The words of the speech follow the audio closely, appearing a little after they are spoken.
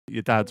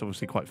Your dad's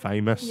obviously quite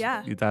famous.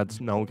 Yeah. Your dad's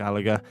Noel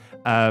Gallagher.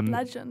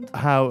 Legend.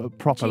 How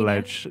proper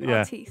Genius. ledge. Yeah.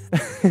 Artiste.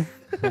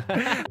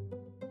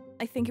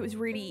 I think it was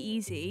really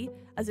easy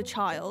as a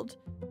child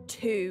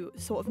to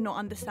sort of not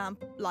understand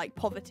like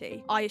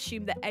poverty. I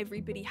assumed that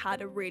everybody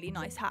had a really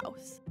nice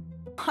house.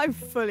 I'm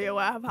fully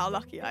aware of how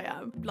lucky I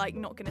am. Like,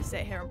 not gonna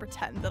sit here and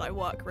pretend that I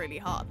work really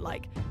hard.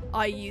 Like,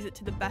 I use it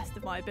to the best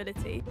of my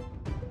ability.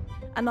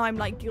 And I'm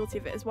like guilty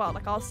of it as well.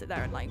 Like, I'll sit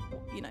there and like,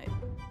 you know,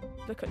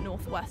 look at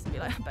Northwest and be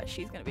like, I bet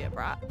she's gonna be a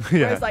brat.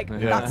 Yeah. Whereas like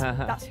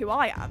that's who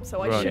I am,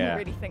 so I Right. shouldn't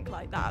really think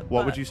like that. What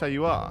But would you say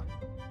you are?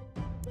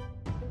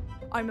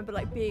 I remember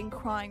like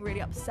crying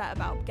really upset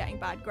about getting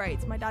bad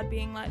grades. My dad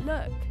being like,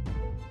 look,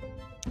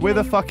 We're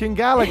the fucking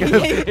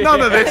Gallaghers. None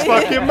of this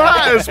fucking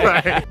matters,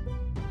 mate.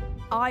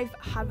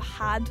 have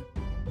had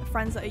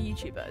friends that are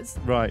YouTubers.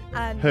 Right.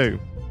 And Who?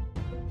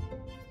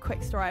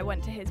 quick story, I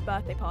went to his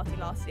birthday party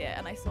last year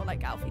and I saw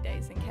like Alfie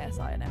Days and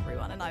KSI and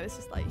everyone, and I was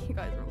just like, you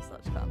guys are all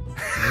such cunts.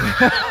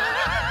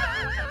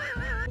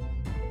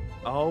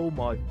 Oh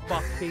my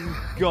fucking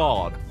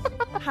god.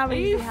 How Are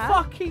many did you you have?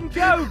 fucking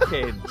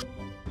joking?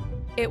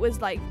 It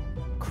was like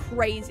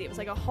crazy. It was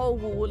like a whole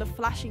wall of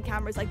flashing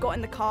cameras. I got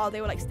in the car,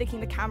 they were like sticking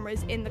the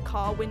cameras in the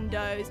car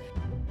windows.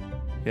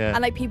 Yeah.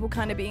 And like people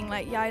kind of being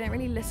like, yeah, I don't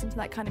really listen to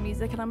that kind of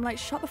music. And I'm like,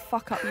 shut the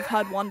fuck up, you've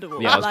heard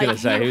Wonderwall. Yeah, I was like, going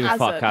to say, who the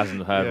fuck hasn't?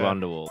 hasn't heard Yeah.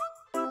 Wonderwall?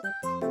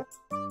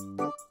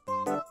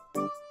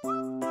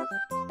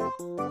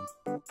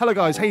 Hello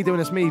guys, how you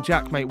doing? It's me,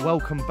 Jack Mate.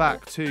 Welcome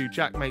back to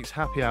Jack Mate's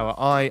Happy Hour.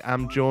 I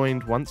am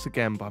joined once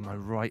again by my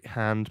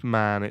right-hand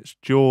man. It's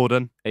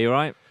Jordan. Are you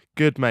alright?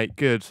 Good, mate,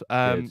 good.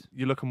 Good.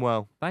 You're looking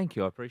well. Thank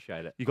you, I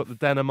appreciate it. You got the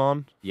denim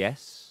on,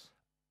 Yes.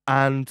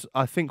 and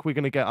I think we're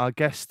going to get our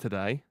guest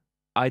today.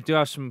 I do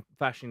have some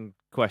fashion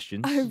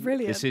questions. Oh,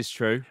 brilliant. This is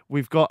true.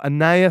 We've got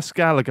Anais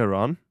Gallagher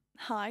on.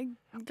 Hi,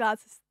 I'm glad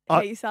to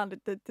I- hear you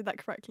did that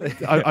correctly.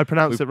 I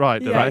pronounced it right,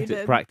 did Yeah, I? you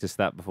did. Practice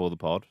that before the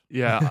pod.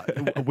 Yeah,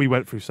 we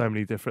went through so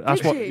many different.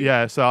 That's Did what. you?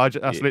 Yeah, so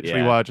that's literally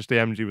Yeah. why I just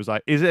DM'd you. Was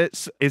like, is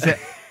it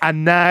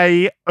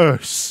Anais? Do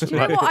you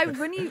know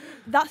what?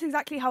 That's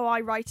exactly how I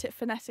write it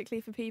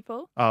phonetically for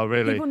people. Oh,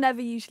 really? People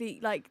never usually,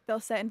 like, they'll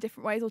say it in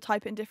different ways or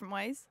type it in different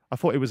ways. I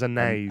thought it was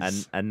Anais.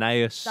 And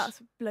Anais.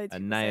 That's loads of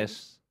people say. Anais,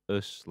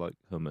 us, like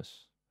hummus.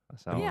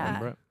 That's how I Yeah.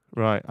 remember it.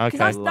 Right. Okay.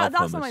 Because Love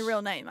that's not my hummus.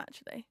 real name,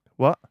 actually.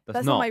 What?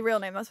 That's not my real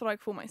name. That's what I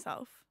call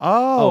myself.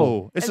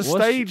 Oh, it's a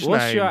What's- stage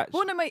what's name. your act-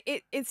 Well, no,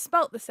 it's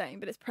spelt the same,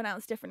 but it's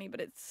pronounced differently.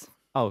 But it's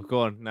Oh,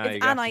 go on. Now you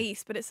it's go. Anais,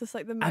 but it's just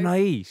like the most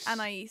Anais.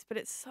 Anais, but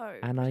it's so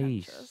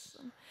Anais. pretentious.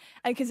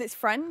 And because it's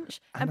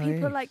French, and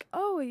people are Anais. like,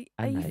 "Oh,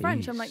 are you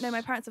French?" I'm like, "No, my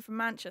Anais. parents are from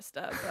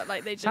Manchester," but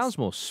like they just Sounds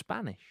more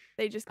Spanish.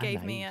 they just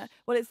gave me Anais. a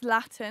well, it's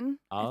Latin,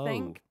 Oh. I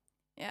think.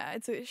 Yeah,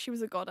 Oh. she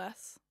was a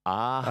goddess.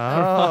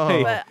 Ah.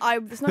 Oh. But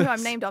it's not who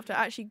I'm named after.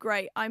 Actually,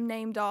 great. I'm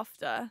named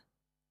after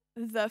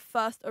the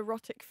first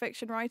erotic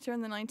fiction writer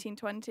in the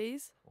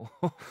 1920s.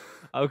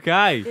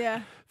 Okay.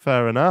 Yeah.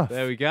 Fair enough.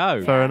 There we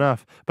go. Fair Yeah.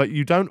 enough. But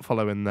you don't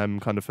follow in them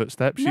kind of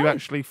footsteps. You No.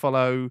 actually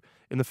follow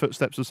in the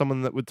footsteps of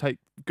someone that would take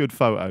good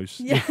photos.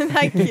 Yeah,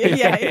 thank you.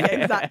 Yeah,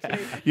 exactly.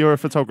 You're a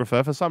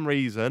photographer. For some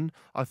reason,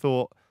 I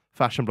thought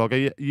fashion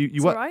blogger. You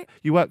It's work. alright.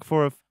 You work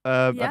for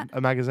Yeah.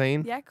 a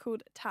magazine. Yeah,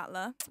 called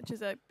Tatler, which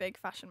is a big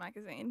fashion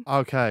magazine.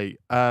 Okay.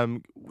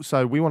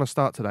 So we want to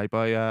start today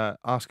by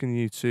asking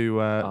you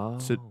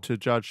to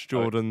judge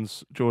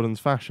Jordan's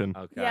fashion.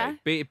 Okay.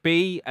 Yeah.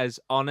 Be as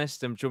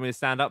honest and do you want me to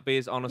stand up? Be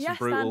as honest Yeah, and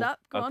brutal. stand up,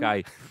 go on.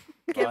 Okay.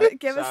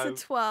 Give us a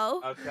so-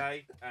 12.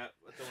 Okay. I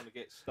don't want to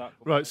get stuck.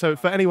 Right. So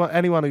for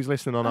anyone who's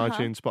listening on Uh-huh.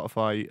 iTunes,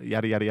 Spotify,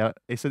 yada yada yada,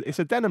 it's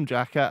a denim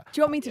jacket.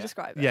 Do you want me to Yeah.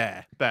 describe it?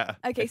 Yeah, better.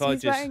 Okay, If so I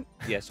he's just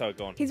wearing sorry,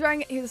 go on.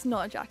 he's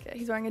not a jacket.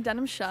 He's wearing a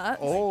denim shirt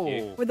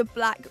Oh, with a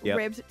black Yep.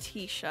 ribbed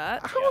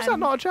t-shirt. how is that and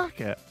not a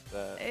jacket?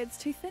 It's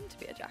too thin to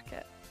be a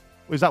jacket.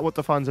 Is that what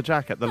defines a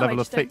jacket? The No, I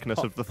level of just don't- thickness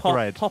of the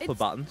thread. Popper It's-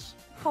 buttons.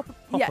 Popper,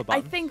 Popper yeah, I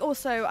buttons. think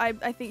also I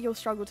think you'll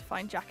struggle to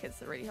find jackets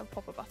that really have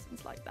popper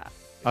buttons like that.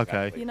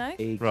 Okay. You know?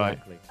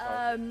 Exactly.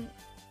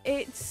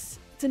 It's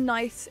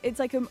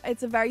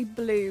a very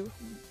blue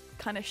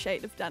kind of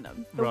shade of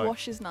denim. The Right.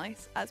 wash is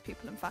nice, as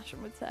people in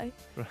fashion would say.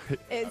 Right.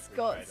 It's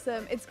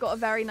got a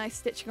very nice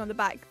stitching on the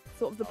back,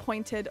 sort of the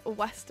pointed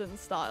Western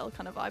style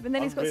kind of vibe. And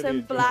then he's got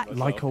some black.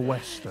 Like a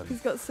western.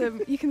 He's got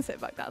some. You can sit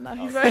back down now.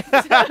 He's Okay.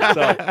 wearing.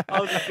 Sorry, I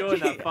was enjoying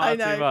that far I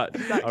know, too much.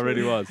 exactly. I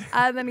really was.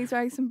 And then he's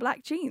wearing some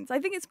black jeans. I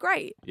think it's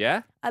great.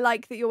 Yeah. I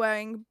like that you're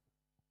wearing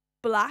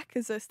black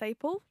as a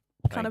staple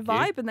kind of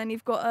Thank you. vibe, and then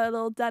you've got a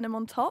little denim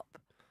on top.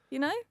 You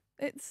know,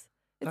 it's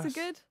a That's-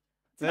 good.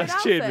 It's a That's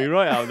good cheered me outfit.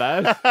 right out,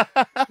 man.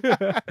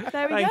 There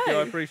we Thank go. you.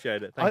 I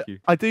appreciate it. Thank you.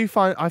 I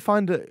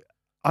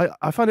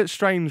find it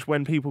strange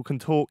when people can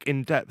talk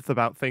in depth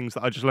about things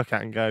that I just look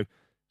at and go,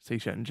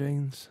 t-shirt and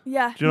jeans.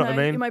 Yeah. Do you know what I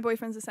no, mean? My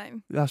boyfriend's the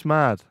same. That's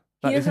mad.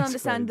 He That is doesn't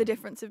understand the crazy.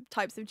 difference of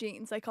types of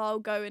jeans. Like, I'll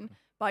go and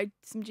buy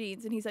some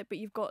jeans, and he's like, "But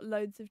you've got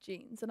loads of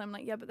jeans," and I'm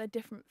like, "Yeah, but they're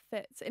different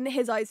fits." In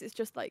his eyes, it's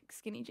just like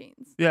skinny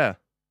jeans. Yeah.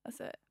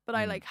 That's it. But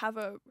I like have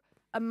a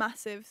a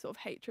massive sort of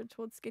hatred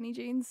towards skinny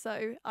jeans.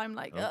 So I'm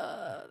like,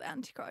 the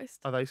Antichrist.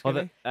 Are they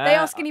skinny? They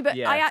are skinny, but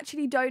yeah. I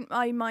actually don't.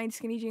 I mind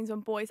skinny jeans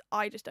on boys.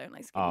 I just don't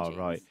like skinny jeans. Oh,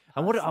 right.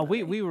 And what?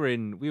 personally. We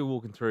were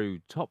walking through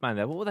Top Man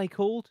there. What were they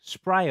called?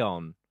 Spray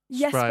on.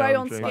 Yes, Spray spray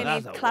on on jeans. skinny,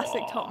 That's a-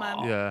 classic Top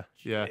Man. Yeah,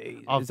 yeah.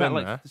 Jeez. I've Is that been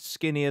like there.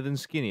 skinnier than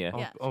skinnier?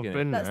 Yeah. I've Skinnier.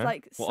 been That's there.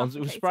 like What, on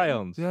suffocating.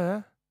 spray-ons?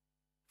 Yeah.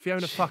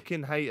 Fiona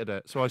fucking hated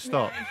it, so I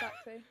stopped. Yeah,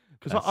 exactly.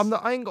 Because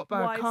I ain't got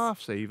bad Wise.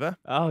 calves either.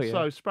 Oh yeah.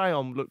 So spray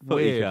on looked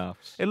Footy weird.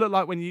 calves. It looked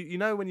like when you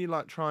know when you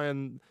like try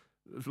and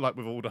like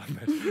we've all done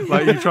this,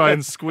 like you try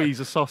and squeeze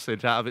a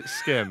sausage out of its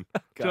skin.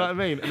 Do you know what I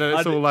mean? And then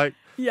it's all like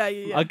Yeah,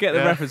 yeah, yeah. I get the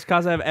Yeah. reference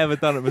because I've ever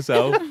done it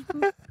myself.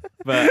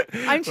 But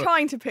I'm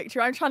trying to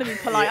picture. I'm trying to be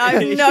polite. I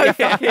have no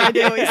fucking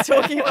idea what he's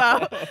talking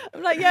about.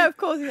 I'm like, yeah, of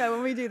course,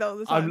 when we do that all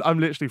the time. I'm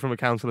literally from a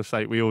council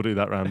estate. We all do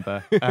that round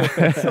there.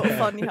 Sort of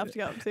fun you have to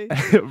get up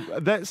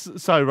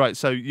to.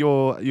 So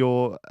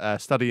you're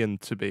studying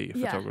to be a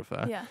Yeah,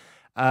 photographer. Yeah.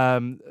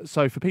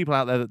 So for people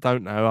out there that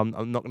don't know,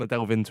 I'm not going to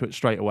delve into it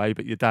straight away,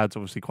 but your dad's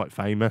obviously quite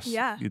famous.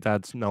 Yeah. Your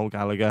dad's Noel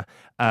Gallagher.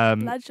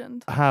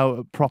 Legend.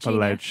 How proper Genius.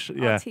 ledge.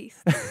 Yeah.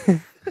 Artiste.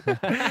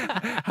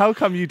 How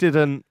come you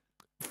didn't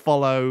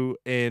follow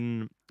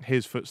in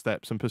his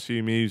footsteps and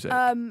pursue music?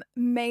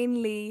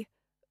 Mainly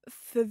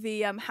for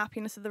the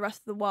happiness of the rest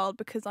of the world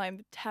because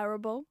I'm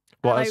terrible.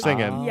 What, And at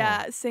singing?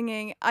 Yeah,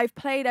 singing. I've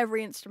played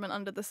every instrument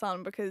under the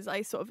sun because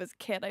I sort of, as a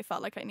kid, I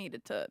felt like I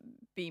needed to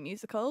be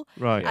musical.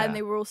 Right. Yeah. And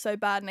they were all so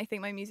bad. And I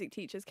think my music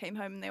teachers came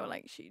home and they were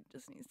like, she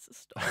just needs to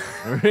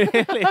stop.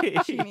 really,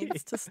 She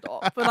needs to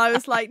stop. And I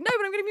was like, no,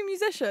 but I'm going to be a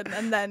musician.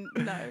 And then,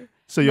 no,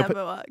 So your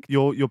never worked.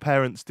 your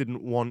parents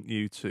didn't want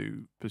you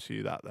to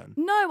pursue that then?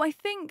 No, I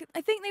think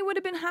they would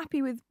have been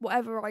happy with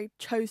whatever I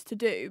chose to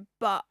do.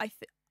 But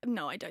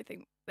no, I don't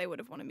think they would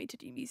have wanted me to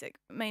do music,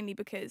 mainly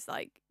because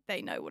like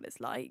they know what it's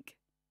like.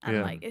 And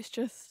Yeah. like it's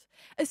just,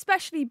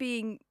 especially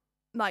being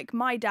like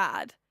my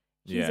dad,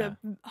 he's Yeah.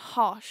 a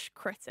harsh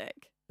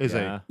critic. Is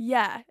Yeah.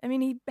 Yeah, I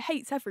mean he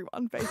hates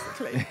everyone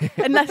basically,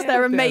 unless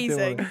they're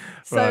amazing.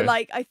 So Right.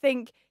 like I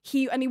think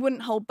he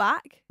wouldn't hold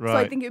back. So I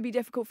Right. think it would be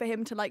difficult for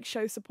him to like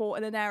show support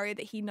in an area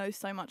that he knows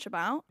so much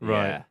about.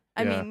 Right. Yeah.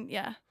 I Yeah. mean,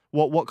 yeah,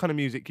 What kind of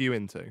music are you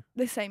into?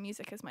 the same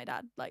music as my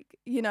dad. Like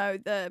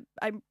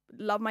I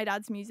love my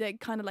dad's music,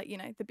 kind of like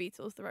the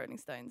Beatles, the Rolling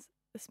Stones,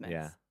 the Smiths,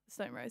 Yeah. the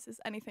Stone Roses,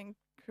 anything.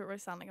 I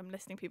sound like I'm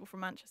listening to people from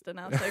Manchester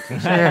now, so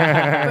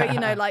cliche.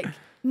 But like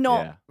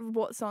not Yeah.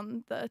 what's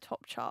on the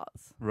top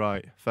charts.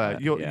 Right. Fair. I'm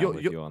with You're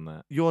you on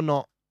that. you're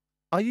not.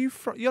 Are you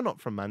you're not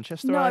from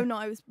Manchester? No, are I'm you?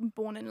 not. I was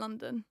born in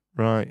London,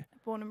 Right.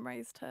 born and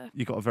raised here.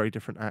 You got a very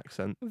different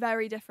accent.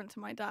 Very different to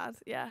my dad.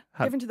 Yeah,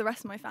 different to the rest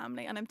of my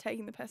family, and I'm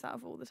taking the piss out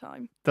of all the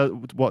time.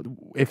 What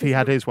if he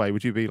had his way?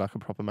 Would you be like a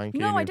proper No, I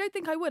Mancunian? don't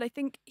think I would. I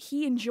think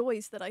he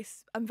enjoys that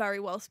I'm very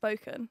well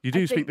spoken. You I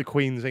do speak think- the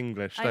Queen's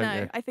English, I don't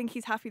know. you? I think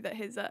he's happy that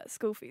his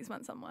school fees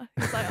went somewhere.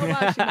 He's like, oh,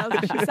 wow,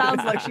 she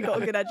sounds like she got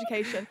a good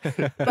education.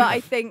 But I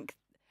think,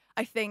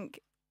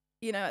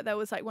 there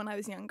was like when I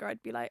was younger,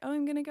 I'd be like, oh,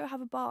 I'm gonna go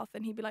have a bath,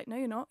 and he'd be like, no,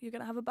 you're not. You're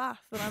gonna have a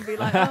bath, and I'd be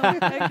like, oh,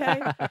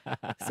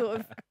 okay. Sort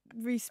of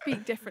we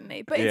speak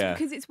differently, but it's Yeah.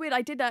 because it's weird.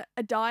 I did a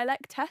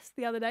dialect test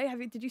the other day.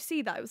 Did you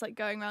see that? It was like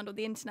going around on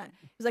the internet.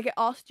 It was like it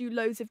asked you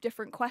loads of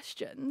different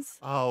questions.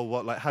 Oh,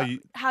 what like how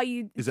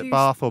you? Is it do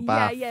bath or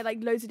bath? Yeah,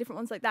 like loads of different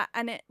ones like that,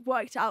 and it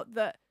worked out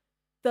that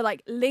the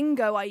like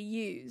lingo I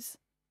use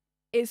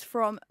is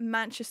from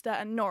Manchester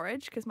and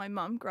Norwich because my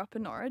mum grew up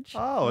in Norwich.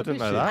 Oh, I didn't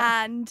know she?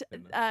 that. And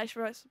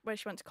where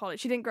she went to college.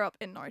 She didn't grow up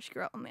in Norwich. She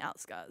grew up on the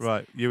outskirts.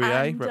 Right,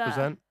 UEA And,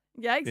 represent.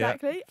 Yeah,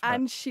 exactly. fair.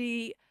 And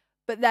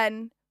but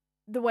then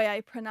the way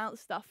I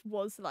pronounced stuff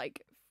was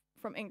like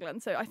from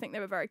England. So I think they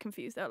were very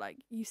confused. They were like,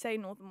 you say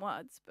northern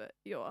words, but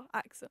your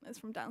accent is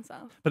from down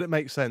south. But it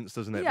makes sense,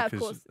 doesn't it? Yeah, of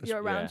Because course. it's-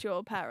 You're around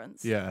your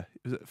parents. Yeah,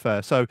 is it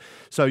fair? So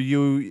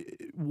you,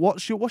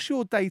 what's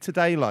your day to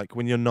day like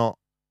when you're not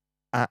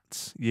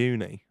at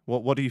uni?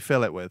 What do you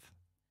fill it with?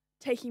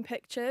 Taking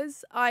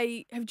pictures.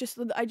 I just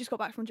got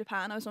back from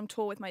Japan. I was on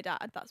tour with my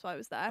dad. That's why I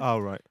was there. Oh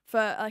right.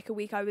 For like a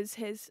week. I was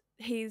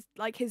he's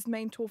like his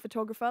main tour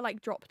photographer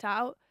like dropped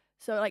out.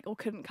 So like or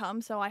couldn't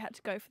come. So I had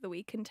to go for the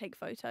week and take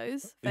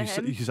photos for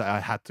him. You say I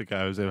had to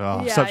go as if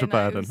Yeah, such I a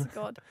know, it burden. was-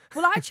 God.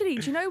 Well, actually,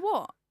 do you know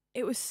what?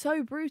 It was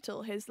so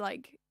brutal. His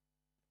like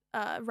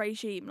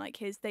regime, like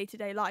his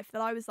day-to-day life,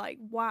 that I was like,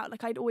 wow.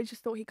 Like I'd always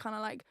just thought he kind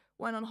of like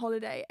went on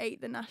holiday, ate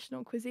the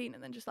national cuisine,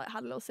 and then just like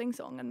had a little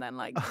sing-song, and then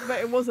like, but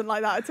it wasn't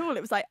like that at all.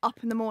 It was like up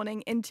in the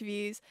morning,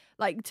 interviews,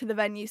 like to the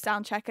venue,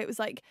 sound check. It was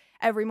like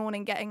every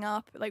morning getting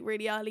up like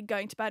really early,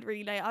 going to bed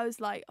really late. I was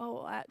like, oh,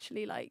 I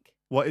actually like.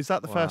 What is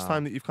that the first Wow.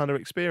 time that you've kind of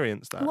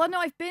experienced that? Well, no,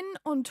 I've been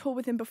on tour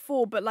with him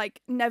before, but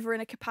like never in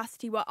a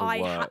capacity where For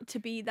I work. had to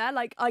be there.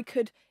 Like I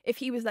could, if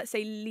he was, let's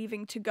say,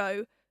 leaving to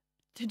go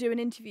to do an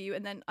interview,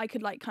 and then I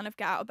could like kind of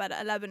get out of bed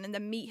at 11 and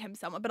then meet him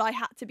somewhere, but I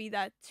had to be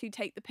there to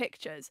take the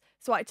pictures,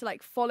 so I had to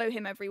like follow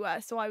him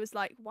everywhere. So I was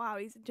like, wow,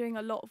 he's doing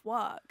a lot of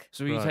work.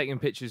 So were you taking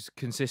pictures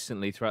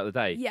consistently throughout the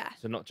day? Yeah.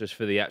 So not just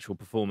for the actual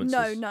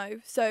performances? No.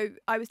 So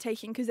I was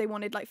taking, because they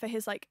wanted like for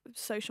his like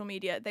social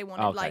media, they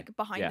wanted like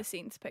behind the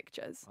scenes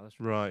pictures. Oh, that's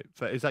Right.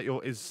 So is that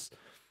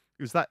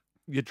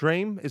your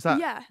dream? Is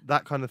that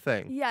that kind of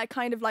thing? Yeah,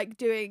 kind of like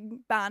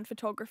doing band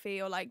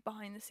photography or like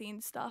behind the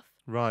scenes stuff.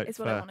 Right. Is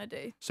what I want to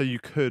do. So you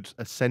could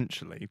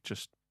essentially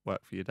just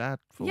work for your dad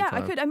full time. Yeah,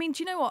 I could. I mean,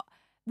 do you know what?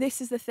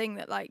 This is the thing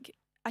that like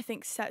I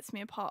think sets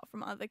me apart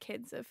from other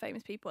kids of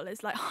famous people,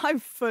 is like I'm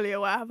fully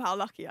aware of how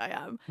lucky I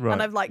am. Right.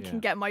 And I've like can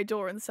get my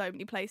door in so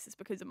many places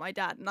because of my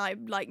dad. And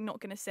I'm like not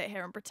gonna sit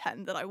here and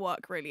pretend that I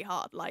work really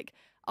hard. Like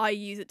I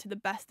use it to the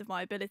best of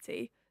my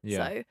ability.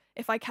 Yeah. So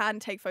if I can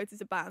take photos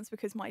of bands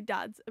because my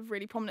dad's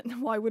really prominent, then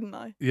why wouldn't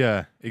I?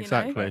 Yeah,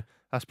 exactly. You know?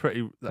 That's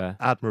pretty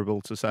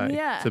admirable to say,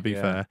 to be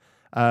fair.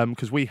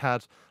 Because we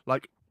had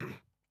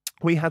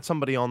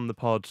somebody on the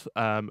pod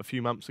a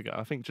few months ago,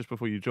 I think just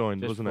before you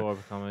joined, wasn't it?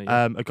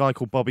 A guy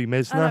called Bobby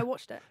Misner. Oh, I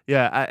watched it.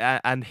 Yeah,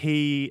 and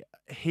he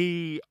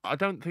I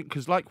don't think,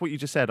 because like what you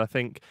just said, I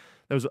think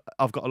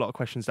I've got a lot of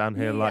questions down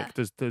here, like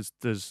does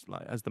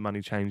like, has the money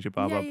changed you,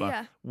 blah blah blah.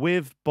 Yeah.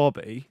 With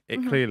Bobby,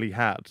 it clearly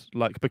had,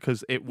 like,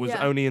 because it was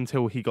only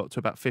until he got to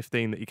about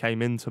 15 that he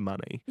came into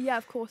money. Yeah,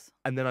 of course.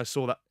 And then I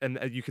saw that, and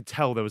you could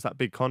tell there was that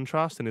big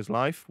contrast in his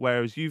life,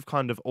 whereas you've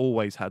kind of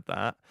always had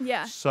that.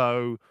 Yeah.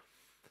 So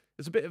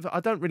it's a bit of, I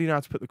don't really know how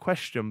to put the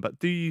question, but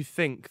do you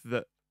think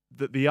that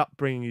the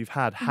upbringing you've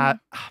had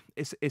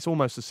it's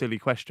almost a silly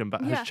question,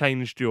 but has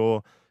changed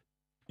your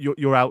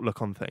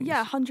outlook on things?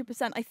 Yeah,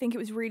 100%. I think it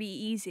was really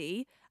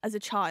easy as a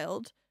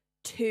child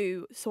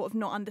to sort of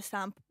not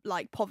understand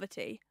like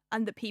poverty,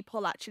 and that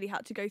people actually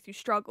had to go through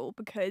struggle,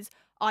 because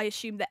I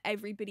assumed that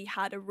everybody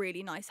had a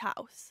really nice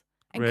house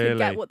and could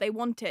get what they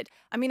wanted.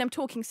 I mean, I'm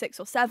talking 6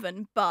 or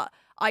 7, but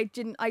I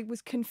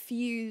was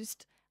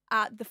confused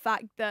at the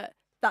fact that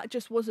that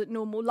just wasn't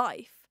normal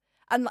life.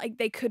 And like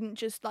they couldn't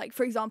just, like,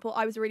 for example,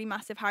 I was a really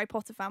massive Harry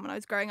Potter fan when I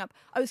was growing up.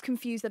 I was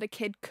confused that a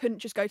kid couldn't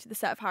just go to the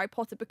set of Harry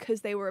Potter because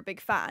they were a big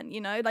fan,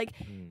 you know? Like,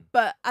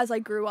 but as I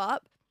grew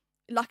up,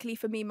 luckily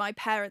for me, my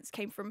parents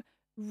came from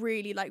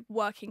really like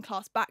working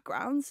class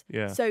backgrounds.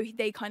 Yeah. So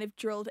they kind of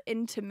drilled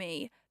into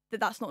me that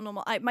that's not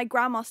normal. My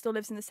grandma still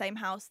lives in the same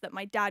house that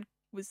my dad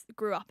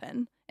grew up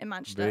in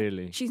Manchester.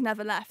 Really? She's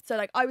never left. So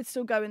like I would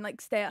still go and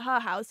like stay at her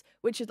house,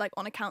 which is like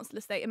on a council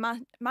estate in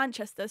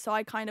Manchester. So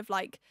I kind of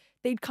like,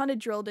 they'd kind of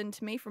drilled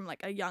into me from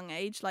like a young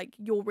age, like,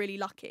 you're really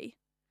lucky.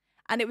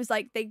 And it was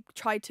like they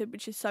tried to,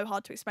 which is so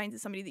hard to explain to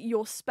somebody, that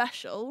you're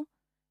special,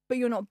 but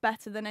you're not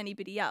better than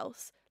anybody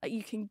else. Like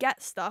you can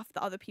get stuff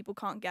that other people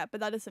can't get, but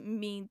that doesn't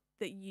mean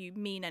that you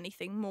mean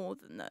anything more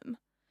than them.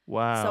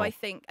 Wow. So I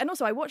think, and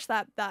also I watched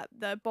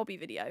the Bobby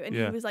video, and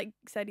Yeah. he was like,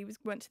 said he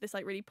went to this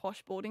like really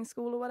posh boarding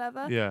school or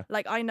whatever. Yeah.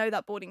 Like I know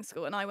that boarding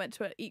school, and I went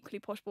to an equally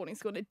posh boarding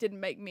school, and it didn't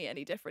make me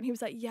any different. He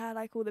was like, yeah,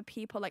 like all the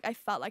people, like I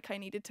felt like I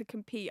needed to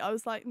compete. I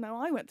was like, no,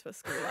 I went to a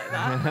school like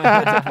that. I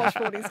went to a posh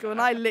boarding school,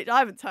 and I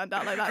haven't turned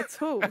out like that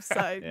at all.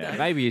 So Yeah, no.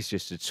 maybe he's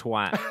just a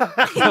twat.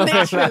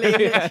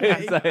 literally.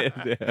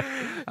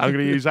 I'm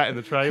going to use that in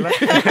the trailer.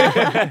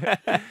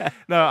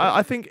 No,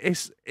 I think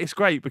it's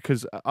great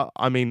because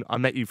I mean, I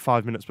met you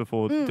 5 minutes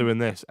before doing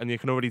this, and you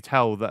can already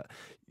tell that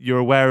you're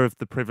aware of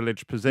the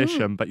privileged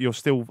position, but you're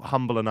still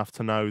humble enough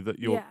to know that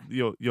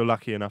you're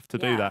lucky enough to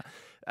do that.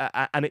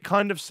 And it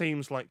kind of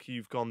seems like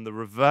you've gone the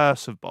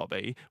reverse of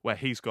Bobby, where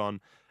he's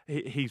gone.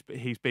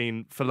 He's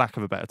been, for lack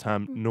of a better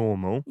term,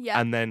 normal,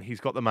 and then he's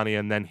got the money,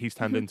 and then he's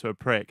turned into a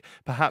prick.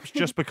 Perhaps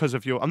just because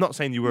of your, I'm not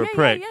saying you were a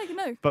prick,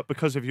 but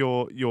because of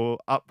your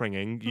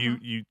upbringing,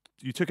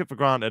 you took it for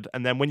granted,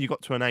 and then when you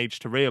got to an age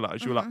to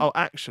realise, you were like, oh,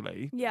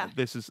 actually,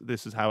 this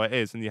is how it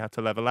is, and you had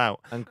to level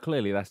out. And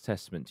clearly, that's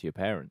testament to your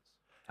parents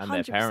and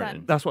their 100%.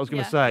 parenting. That's what I was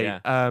going to say.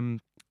 Yeah.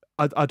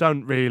 I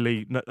don't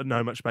really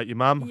know much about your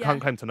mum. I can't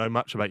claim to know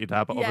much about your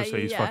dad, but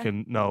obviously he's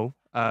fucking Noel.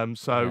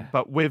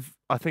 But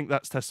I think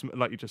that's testament,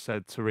 like you just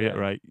said, to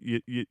reiterate,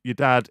 your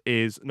dad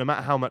is, no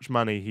matter how much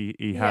money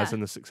he has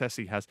and the success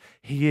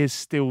he is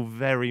still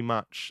very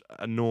much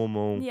a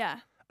normal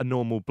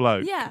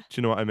bloke. Yeah.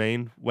 Do you know what I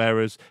mean?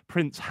 Whereas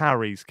Prince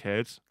Harry's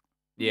kid,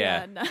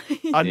 No.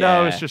 I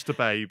know it's just a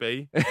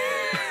baby,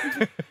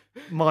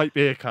 might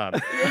be a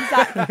cunt.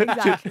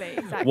 Exactly.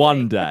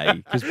 One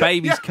day, because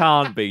babies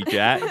can't be,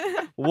 Jack.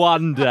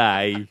 One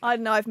day. I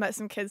know I've met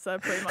some kids that are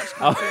pretty much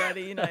cunts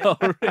already, you know. Oh,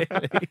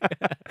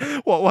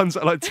 really? What, ones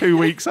that are like 2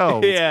 weeks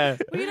old? Yeah.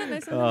 Well, you don't know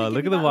something. Oh,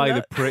 look at the way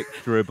the prick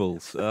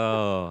dribbles.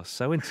 Oh,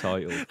 so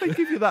entitled. They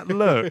give you that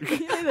look.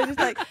 They're just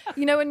like,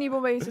 you know, when you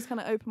always just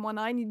kind of open one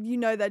eye and you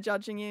know they're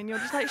judging you, and you're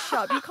just like,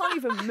 shut up, you can't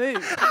even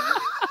move.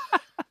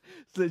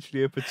 It's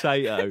literally a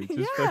potato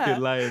just fucking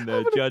laying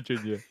there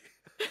judging you.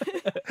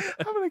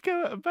 I'm going to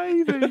go at a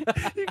baby.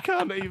 You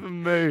can't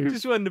even move.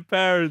 Just when the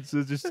parents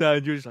are just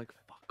saying, you're just like,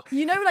 fuck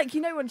You know,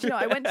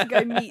 I went to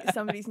go meet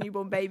somebody's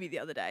newborn baby the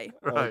other day.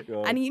 Right. Oh,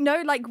 God. And you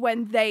know, like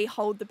when they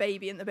hold the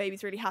baby and the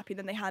baby's really happy,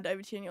 then they hand it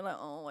over to you and you're like,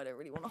 oh, I don't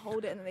really want to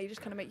hold it. And then they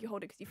just kind of make you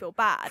hold it because you feel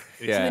bad.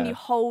 So then you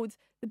hold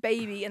the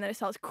baby and then it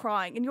starts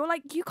crying. And you're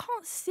like, you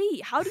can't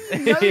see. How do you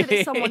know that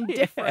it's someone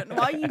different?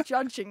 Why are you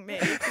judging me?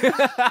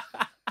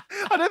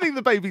 I don't think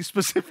the baby's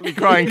specifically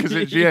crying because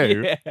it's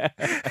you. Yeah.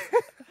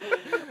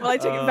 Well, I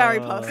took it very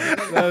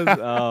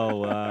personally. Oh,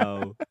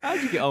 wow. How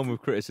do you get on with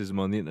criticism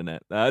on the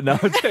internet? No,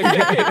 I'm joking.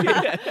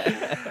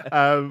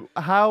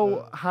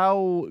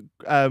 How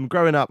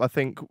growing up, I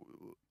think.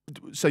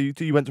 So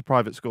you went to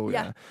private school,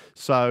 yeah. Yeah.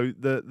 So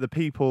the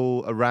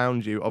people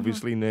around you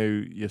obviously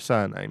knew your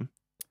surname.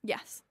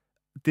 Yes.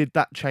 Did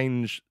that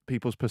change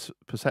people's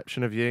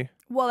perception of you?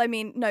 Well, I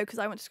mean, no, because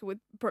I went to school with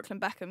Brooklyn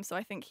Beckham, so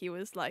I think he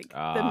was like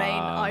the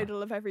main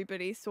idol of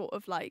everybody, sort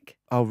of like.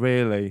 Oh,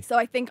 really? So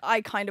I think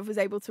I kind of was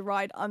able to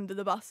ride under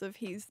the bus of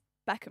he's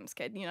Beckham's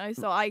kid, you know?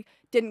 So I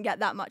didn't get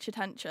that much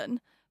attention,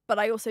 but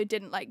I also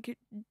didn't like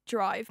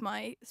drive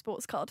my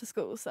sports car to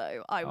school.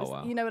 So I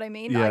was, you know what I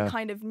mean? Yeah. I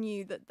kind of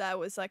knew that there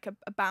was like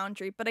a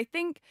boundary, but I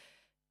think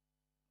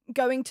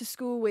going to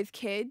school with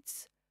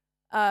kids,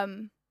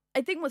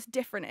 I think what's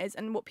different is,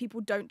 and what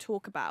people don't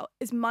talk about,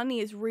 is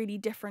money is really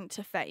different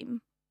to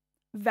fame.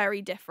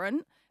 Very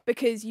different.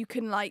 Because you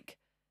can like,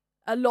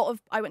 I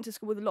went to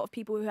school with a lot of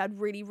people who had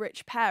really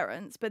rich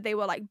parents, but they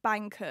were like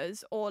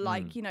bankers or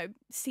like, you know,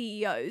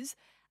 CEOs.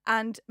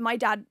 And my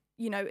dad,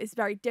 you know, is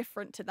very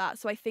different to that.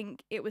 So I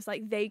think it was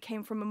like they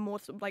came from a more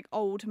sort of like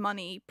old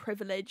money,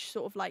 privileged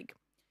sort of like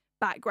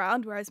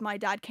background. Whereas my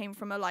dad came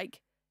from a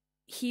like,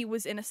 he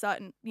was in a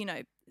certain, you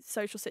know,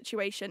 social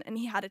situation and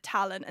he had a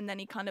talent, and then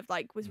he kind of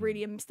like was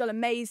really still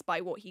amazed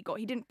by what he got.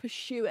 He didn't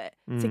pursue it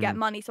to get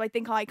money. So I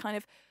think I kind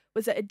of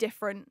was at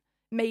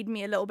made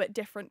me a little bit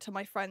different to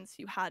my friends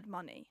who had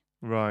money.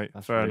 Right.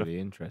 That's fair really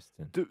enough.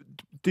 interesting.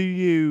 Do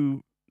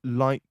you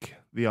like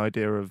the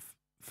idea of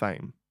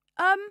fame?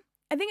 I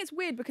think it's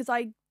weird because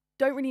I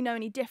don't really know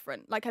any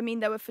different. Like, I mean,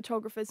 there were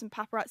photographers and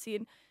paparazzi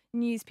and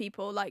news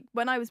people. Like,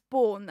 when I was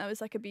born, there was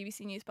like a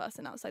BBC news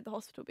person outside the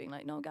hospital being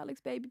like, no,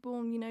 Gallagher's baby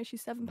born, you know,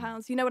 she's 7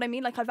 pounds. You know what I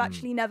mean? Like, I've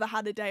actually never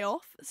had a day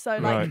off. So,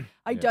 like, Right.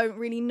 I don't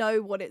really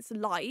know what it's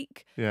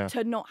like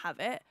to not have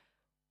it.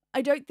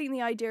 I don't think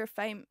the idea of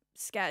fame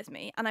scares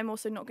me. And I'm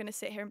also not going to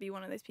sit here and be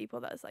one of those people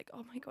that is like,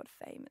 oh my God,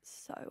 fame,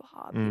 it's so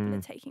hard. People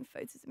are taking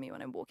photos of me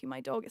when I'm walking my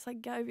dog. It's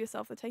like, get over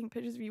yourself. They're taking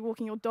pictures of you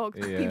walking your dog.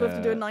 People have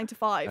to do a 9 to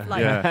 5.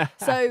 Like,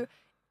 so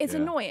it's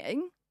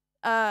annoying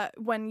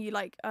when you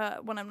like,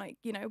 when I'm like,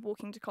 you know,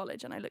 walking to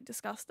college and I look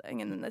disgusting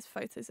and then there's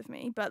photos of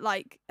me. But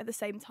like, at the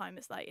same time,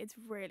 it's like, it's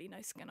really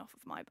no skin off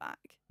of my back.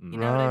 You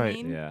know what I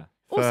mean? Yeah.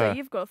 Also, Fair.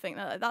 you've got to think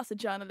that like, that's a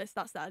journalist,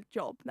 that's their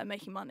job, they're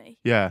making money.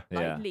 Yeah.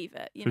 Like, leave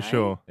it, you For know?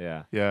 sure.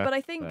 Yeah. Yeah. But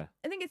I think Fair.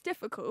 it's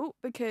difficult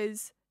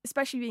because,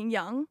 especially being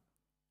young,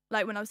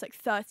 like when I was like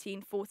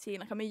 13, 14,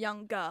 like I'm a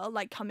young girl,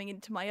 like coming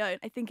into my own,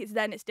 I think it's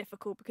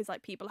difficult because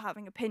like people are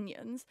having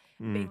opinions,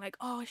 being like,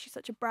 oh, she's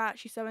such a brat,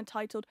 she's so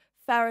entitled.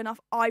 Fair enough,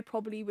 I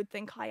probably would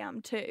think I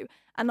am too.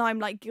 And I'm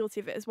like guilty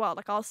of it as well.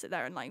 Like I'll sit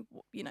there and like,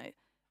 you know,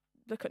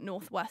 look at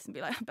Northwest and be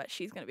like, I bet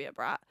she's going to be a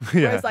brat.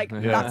 Whereas like,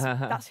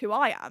 that's who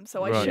I am.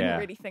 So I shouldn't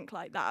really think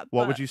like that.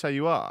 What but would you say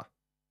you are?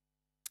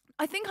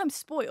 I think I'm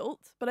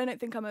spoilt, but I don't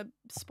think I'm a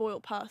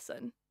spoilt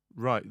person.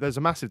 Right. There's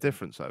a massive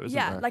difference though, isn't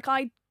there? Yeah, like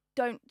I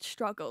don't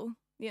struggle,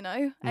 you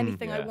know?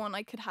 Anything I want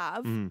I could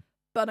have,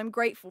 but I'm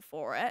grateful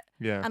for it.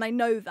 Yeah. And I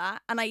know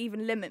that, and I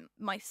even limit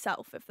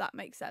myself, if that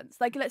makes sense.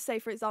 Like, let's say,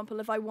 for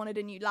example, if I wanted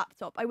a new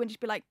laptop, I wouldn't just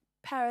be like,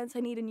 parents, I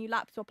need a new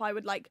laptop. I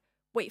would like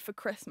wait for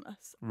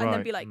Christmas and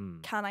then be like,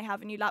 can I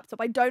have a new laptop?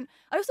 I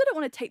also don't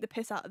want to take the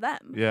piss out of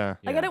them. Yeah.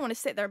 Like, I don't want to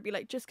sit there and be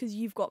like, just because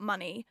you've got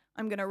money,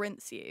 I'm going to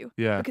rinse you.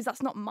 Yeah. Because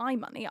that's not my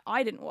money.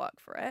 I didn't work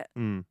for it.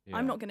 Yeah.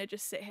 I'm not going to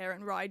just sit here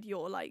and ride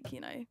your, like,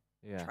 you know,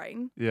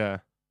 train. Yeah.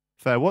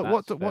 Fair.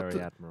 What very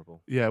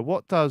admirable. Yeah.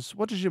 What does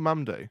your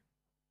mum do?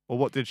 Or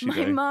what did she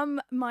do?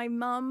 My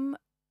mum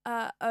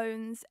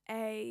owns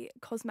a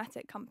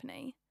cosmetic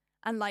company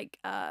and like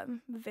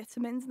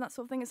vitamins and that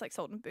sort of thing. It's like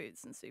Salt and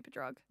Boots and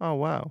Superdrug. Oh,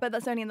 wow. But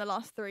that's only in the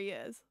last 3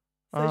 years.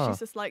 So she's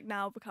just like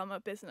now become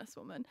a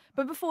businesswoman.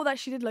 But before that,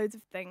 she did loads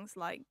of things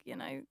like, you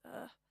know,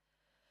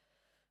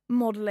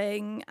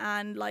 modeling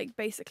and like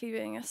basically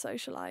being a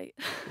socialite.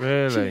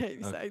 Really? She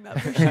hates saying that.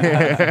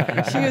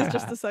 But she was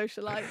just a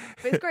socialite.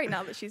 But it's great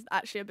now that she's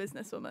actually a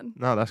businesswoman.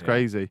 No, that's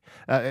crazy.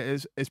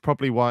 It's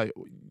probably why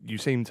you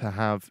seem to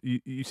have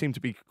you seem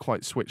to be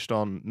quite switched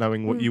on,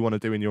 knowing what you want to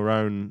do in your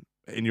own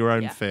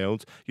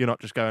field. You're not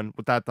just going,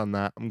 well, Dad done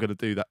that, I'm going to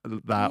do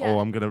that,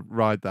 or I'm going to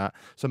ride that.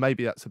 So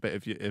maybe that's a bit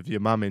of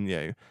your mum in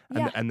you,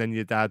 and then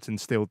your dad's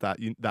instilled that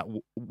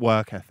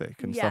work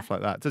ethic and stuff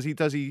like that. Does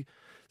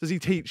he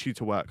teach you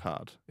to work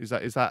hard? Is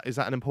that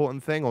an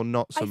important thing or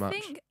not so much?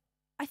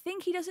 I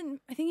think he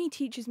doesn't. I think he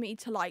teaches me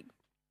to like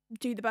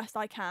do the best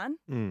I can.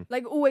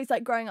 Like always,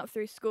 like growing up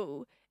through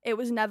school, it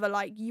was never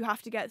like you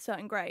have to get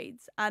certain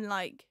grades and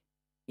like,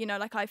 you know,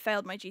 like I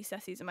failed my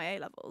GCSEs and my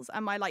A-levels,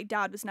 and my like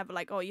dad was never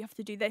like, oh, you have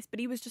to do this, but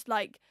he was just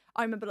like,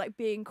 I remember like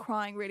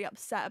crying really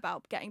upset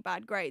about getting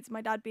bad grades.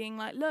 My dad being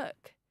like,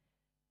 look,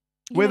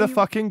 we're the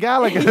fucking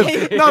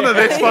Gallaghers. None of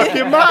this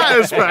fucking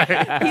matters,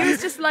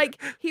 mate.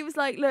 He was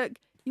like, look,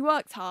 you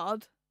worked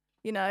hard,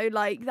 you know,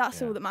 like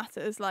that's all that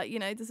matters. Like, you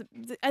know,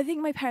 I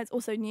think my parents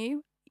also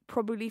knew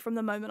probably from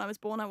the moment I was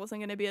born I wasn't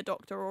going to be a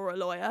doctor or a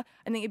lawyer.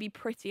 I think it'd be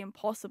pretty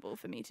impossible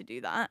for me to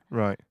do that.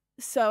 Right.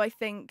 So I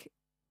think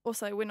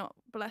also we're not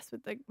blessed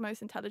with the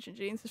most intelligent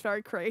genes, just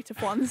very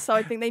creative ones. So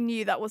I think they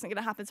knew that wasn't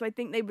going to happen. So I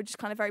think they were just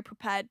kind of very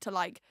prepared to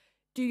like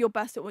do your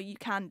best at what you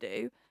can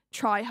do,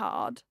 try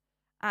hard.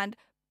 And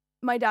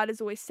my dad has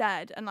always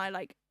said, and I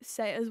like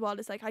say it as well,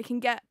 it's like I can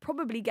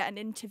probably get an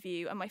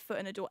interview and my foot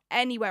in a door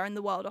anywhere in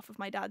the world off of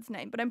my dad's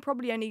name, but I'm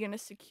probably only going to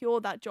secure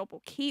that job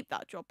or keep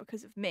that job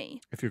because of me.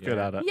 If you're good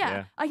at it.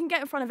 Yeah, I can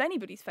get in front of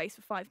anybody's face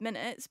for 5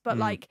 minutes, but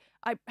like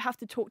I have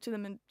to talk to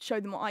them and show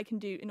them what I can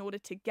do in order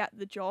to get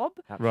the job.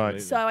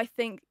 Right. So I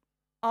think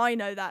I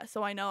know that,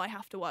 so I know I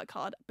have to work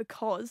hard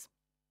because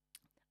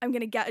I'm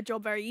going to get a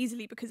job very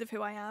easily because of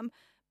who I am.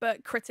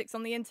 But critics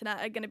on the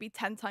internet are going to be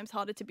 10 times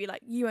harder to be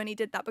like, you only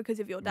did that because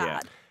of your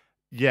dad.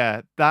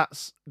 Yeah,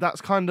 that's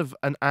kind of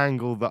an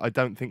angle that I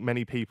don't think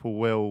many people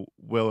will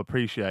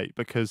appreciate,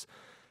 because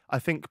I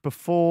think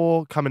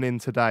before coming in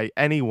today,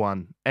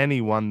 anyone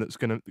that's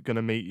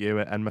gonna meet you,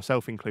 and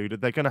myself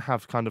included, they're gonna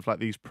have kind of like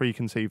these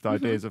preconceived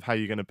ideas of how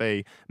you're gonna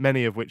be,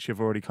 many of which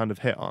you've already kind of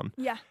hit on.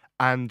 Yeah.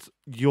 And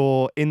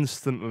you're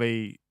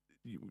instantly.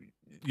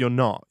 You're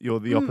not. You're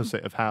the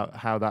opposite of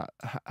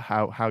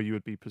how you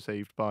would be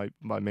perceived by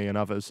me and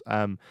others.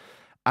 And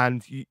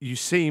you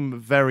seem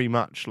very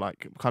much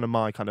like kind of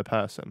my kind of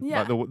person.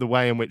 Yeah. Like the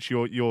way in which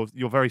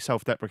you're very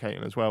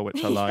self-deprecating as well,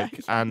 which I like.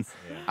 And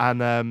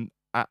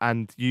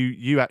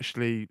you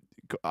actually,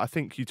 I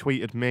think you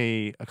tweeted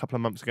me a couple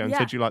of months ago and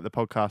said you like the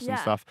podcast and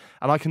stuff,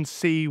 and I can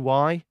see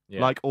why.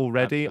 Like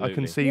already, absolutely. I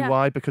can see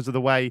why, because of the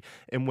way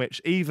in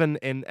which even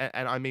in,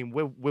 and I mean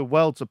we're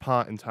worlds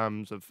apart in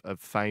terms of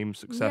fame,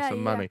 success,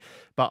 and money.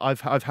 But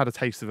I've had a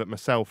taste of it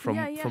myself from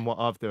what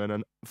I've done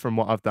and from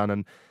what I've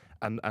done,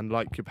 and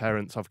like your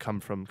parents, I've come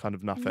from kind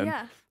of nothing.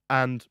 Yeah.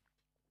 And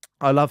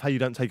I love how you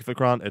don't take it for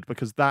granted,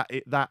 because that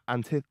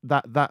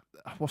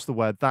what's the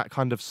word, that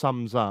kind of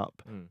sums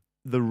up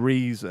the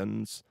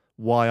reasons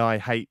why I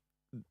hate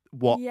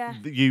the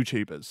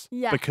YouTubers,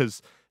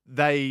 because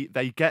they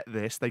get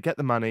this, they get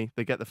the money,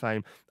 they get the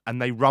fame, and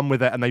they run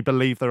with it, and they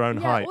believe their own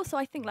hype. Also,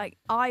 I think like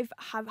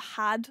have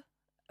had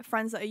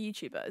friends that are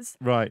YouTubers.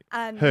 Right.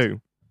 And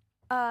who?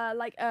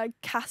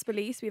 Casper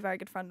Lee used to be a very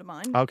good friend of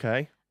mine.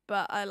 Okay.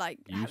 But I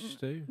used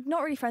to.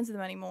 Not really friends with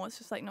them anymore. It's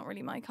just like not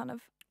really my kind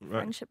of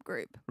friendship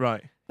group.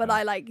 Right. But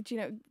I like,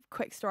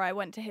 quick story, I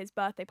went to his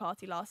birthday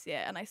party last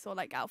year and I saw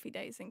like Alfie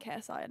Days and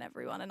KSI and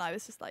everyone, and I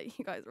was just like,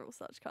 you guys are all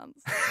such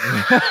cunts.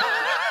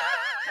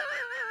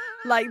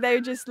 Like they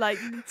were just like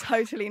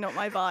totally not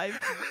my vibe.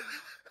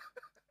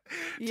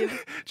 Do you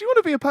want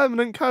to be a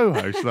permanent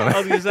co-host? I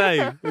was gonna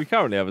say we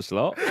currently have a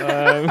slot.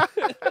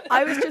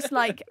 I was just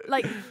like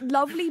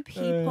lovely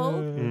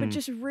people, but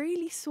just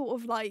really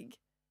sort of like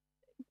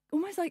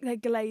almost like they're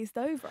glazed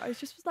over. I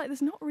was like,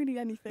 there's not really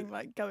anything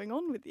like going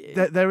on with you.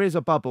 There is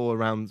a bubble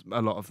around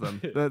a lot of them.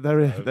 There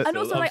is. And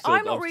also, like,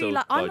 I'm not really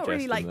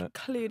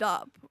clued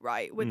up,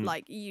 right, with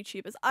like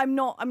YouTubers. I'm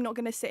not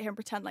gonna sit here and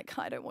pretend like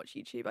I don't watch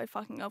YouTube. I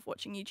fucking love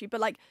watching YouTube,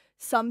 but like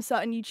some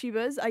certain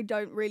YouTubers I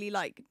don't really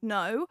like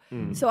know.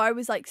 So I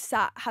was like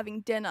sat having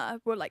dinner.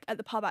 We're like at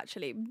the pub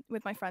actually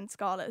with my friend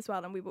Scarlett as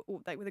well, and we were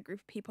all like with a group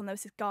of people. And there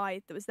was this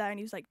guy that was there, and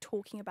he was like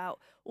talking about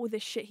all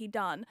this shit he'd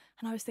done,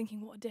 and I was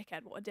thinking, what a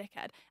dickhead.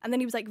 And then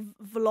he was like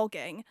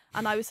vlogging,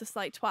 and I was just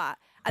like twat.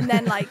 And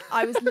then like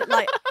I was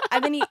like,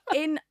 and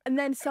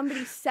then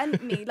somebody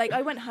sent me, like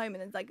I went home,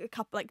 and then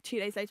like 2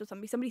 days later or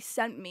somebody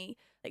sent me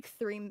like a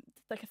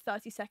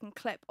 30-second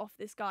clip off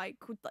this guy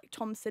called like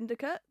Tom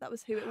Syndicate. That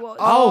was who it was.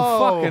 Oh,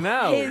 fucking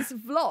hell. His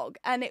vlog,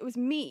 and it was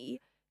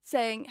me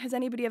saying, has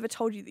anybody ever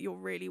told you that you're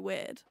really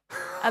weird?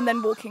 And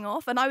then walking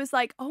off. And I was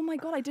like, oh my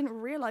God, I didn't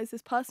realize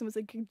this person was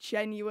like a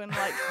genuine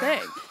like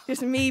thing.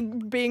 Just me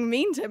being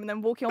mean to him and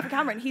then walking off the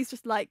camera. And he's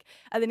just like,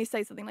 and then he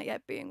says something like, yeah,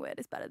 being weird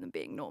is better than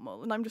being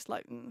normal. And I'm just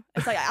like,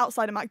 It's like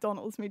outside of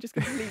McDonald's, me just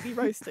completely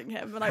roasting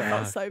him. And I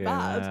felt so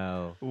bad.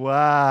 Hell.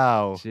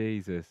 Wow.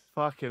 Jesus.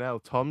 Fucking hell.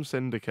 Tom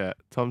Syndicate.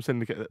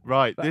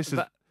 Right.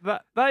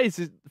 That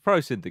is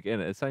Pro Syndicate,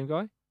 isn't it? The same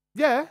guy?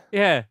 Yeah.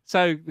 Yeah.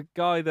 So the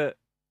guy that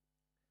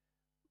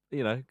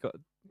got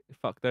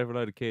fucked over a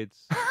load of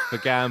kids for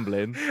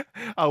gambling.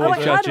 I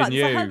heard about judging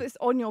this. I you. heard this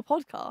on your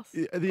podcast.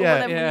 Yeah. Or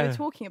whenever you were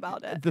talking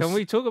about it. Can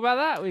we talk about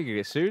that? We can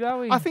get sued, are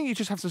we? I think you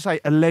just have to say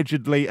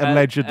allegedly,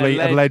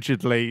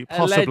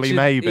 possibly,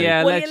 maybe.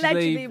 Yeah, well, he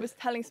allegedly was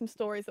telling some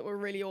stories that were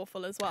really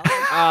awful as well.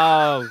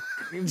 Oh.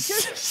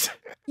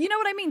 You know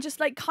what I mean? Just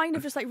like kind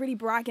of just like really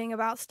bragging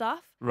about stuff.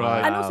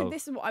 Right. And also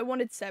this is what I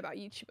wanted to say about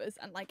YouTubers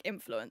and like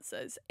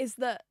influencers is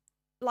that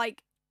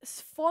like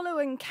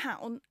following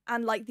count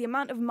and like the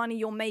amount of money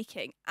you're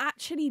making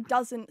actually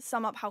doesn't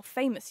sum up how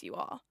famous you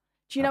are.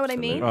 Do you know what I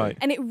mean? Right.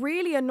 And it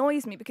really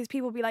annoys me because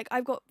people be like,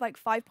 I've got like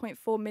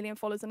 5.4 million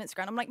followers on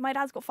Instagram. I'm like, my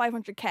dad's got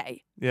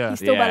 500K. Yeah. He's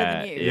still better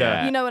than you.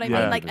 Yeah. You know what I mean?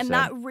 Yeah. Like, and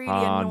that really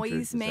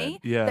annoys 100%. me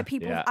Yeah. that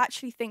people Yeah.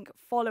 actually think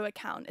follow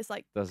count is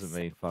like Doesn't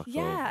mean fuck all.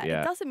 yeah,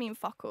 Yeah. it doesn't mean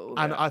fuck all.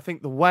 And I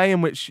think the way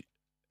in which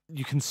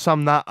you can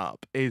sum that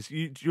up is, do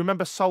you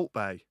remember Salt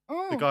Bay?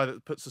 The guy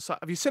that puts the...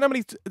 Have you seen how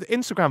many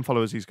Instagram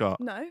followers he's got?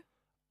 No,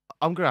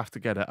 I'm going to have to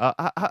get it.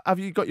 Have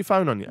you got your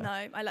phone on you? no,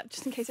 I like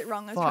just in case it's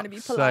wrong. I was trying to be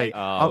Fuck's polite. sake.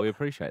 Oh, we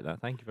appreciate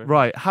that. Thank you very much.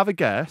 Right, have a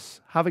guess.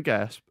 Have a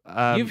guess.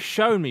 You've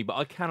shown me, but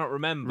I cannot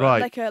remember.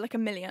 Right. Like a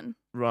million.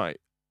 Right.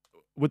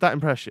 Would that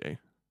impress you?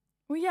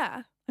 Well,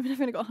 yeah. I mean, I've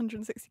only got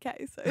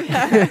 160K, so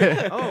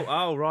yeah.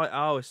 Oh, right.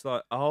 Oh, it's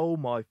like, oh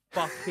my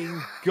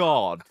fucking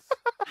God.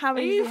 How Are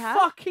many do you you have?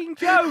 fucking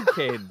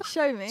joking?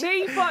 Show me.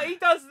 See, but he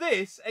does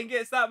this and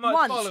gets that much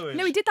Once. followers.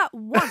 No, he did that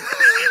once.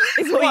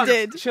 Is what Once. he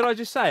did. Should I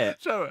just say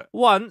it? Show it.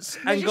 Once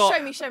No, and just got.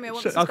 show me. I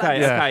want Show- to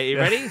Okay, suspect. Yeah. okay. You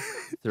Yeah. ready?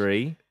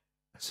 3,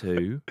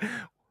 2,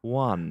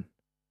 1.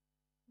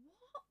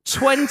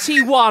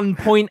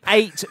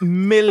 21.8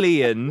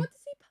 million. What does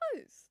he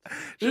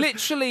post?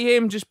 Literally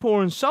him just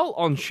pouring salt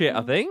on shit,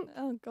 I think.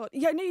 Oh god.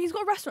 Yeah, no, he's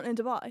got a restaurant in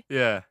Dubai.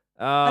 Yeah.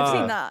 I've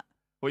seen that.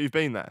 Well, you've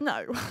been there.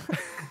 No.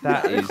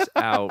 That is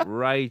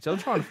outrageous. I'm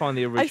trying to find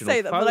the I original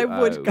say that, but I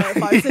would photo. go if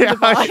I was in Yeah,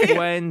 I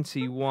Dubai.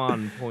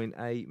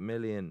 21.8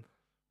 million.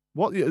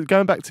 What?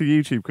 Going back to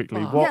YouTube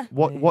quickly. Oh, What?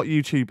 yeah. What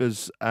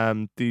YouTubers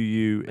do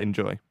you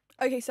enjoy?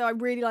 Okay, so I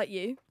really like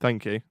you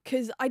Thank you.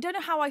 because I don't know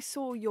how I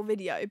saw your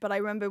video, but I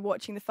remember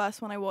watching the first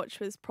one I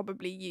watched was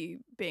probably you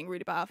being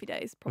rude about Alfie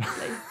Days,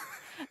 probably.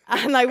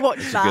 And I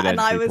watched a that good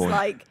and I entry was point.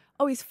 like,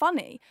 oh, he's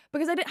funny.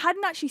 Because I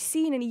hadn't actually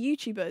seen any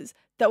YouTubers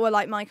that were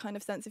like my kind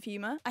of sense of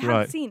humour. I hadn't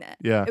Right. seen it.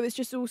 Yeah. It was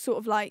just all sort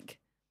of like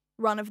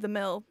run of the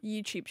mill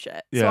YouTube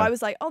shit. So Yeah. I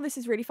was like, oh, this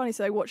is really funny.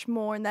 So I watched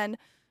more and then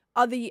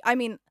I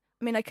mean,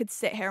 I could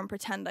sit here and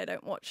pretend I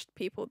don't watch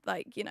people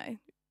like, you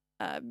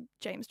know,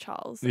 James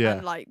Charles Yeah.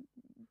 and like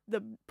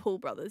the Paul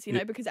brothers, you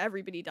know, because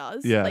everybody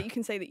does. Yeah. Like you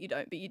can say that you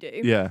don't, but you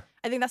do. Yeah.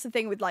 I think that's the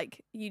thing with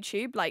like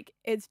YouTube, like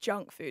it's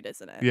junk food,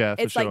 isn't it? Yeah,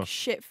 for it's sure. like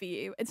shit for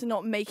you. It's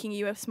not making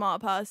you a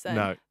smart person,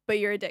 No. but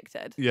you're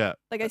addicted. Yeah.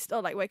 Like I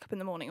still like wake up in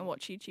the morning and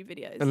watch YouTube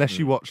videos. Unless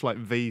you watch like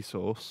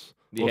Vsauce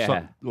or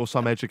Yeah.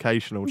 some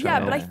educational Yeah,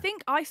 channel. but I Yeah.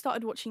 think I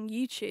started watching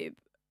YouTube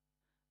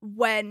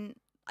when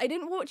I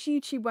didn't watch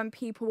YouTube when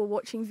people were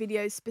watching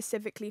videos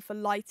specifically for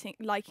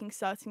liking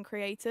certain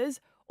creators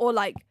or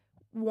like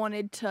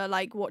wanted to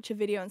like watch a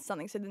video on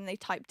something, so then they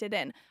typed it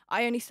in.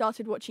 I only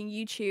started watching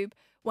YouTube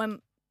when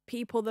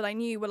people that I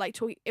knew were like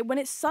talking, when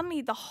it's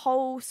suddenly the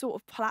whole sort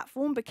of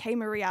platform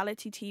became a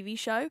reality TV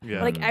show.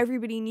 Yeah. Like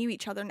everybody knew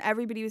each other and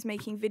everybody was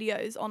making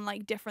videos on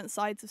like different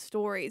sides of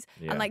stories.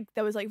 Yeah. And like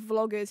there was like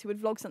vloggers who would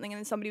vlog something and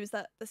then somebody was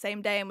there the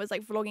same day and was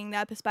like vlogging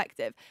their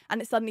perspective.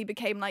 And it suddenly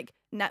became like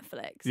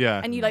Netflix.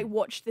 Yeah. And you like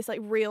watched this like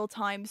real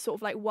time sort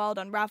of like world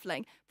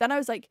unraveling. Then I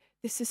was like,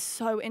 this is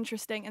so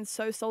interesting and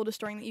so soul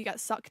destroying that you get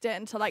sucked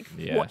into like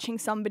Yeah. watching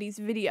somebody's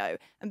video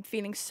and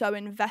feeling so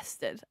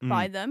invested Mm.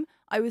 by them.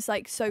 I was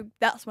like, so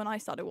that's when I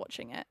started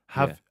watching it.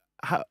 How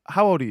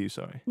old are you?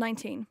 Sorry.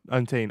 19.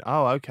 19.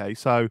 Oh, okay.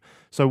 So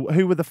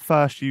who were the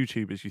first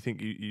YouTubers you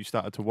think you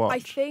started to watch? I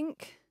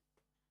think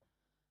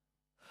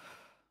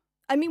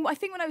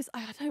when I was,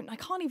 I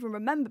can't even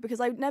remember because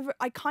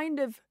I kind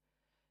of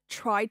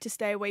tried to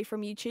stay away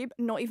from YouTube,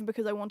 not even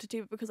because I wanted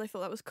to, but because I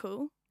thought that was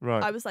cool.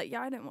 Right. I was like,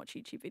 yeah, I don't watch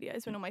YouTube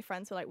videos when all my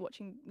friends were like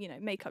watching, you know,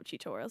 makeup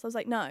tutorials. I was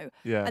like, no.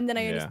 Yeah. And then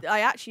Yeah. I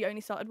actually only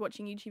started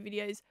watching YouTube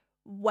videos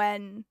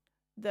when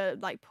the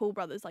like Paul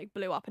brothers like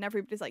blew up and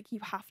everybody's like, you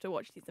have to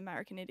watch these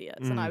American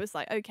idiots. And I was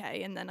like,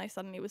 okay. And then I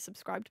suddenly was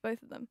subscribed to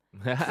both of them.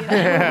 You know,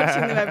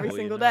 watching them every All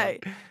you single know. day.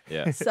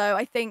 Yeah. So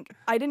I think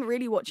I didn't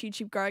really watch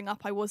YouTube growing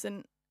up. I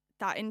wasn't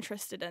that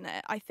interested in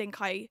it. I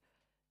think I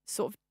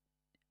sort of,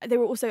 they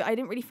were also, I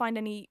didn't really find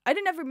any,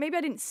 maybe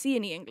I didn't see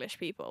any English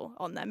people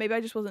on there. Maybe I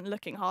just wasn't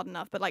looking hard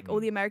enough. But like all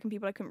the American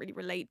people I couldn't really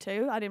relate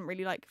to. I didn't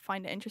really like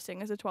find it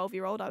interesting as a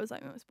 12-year-old. I was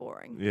like, oh, it's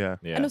boring. Yeah.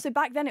 Yeah. And also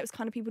back then it was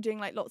kind of people doing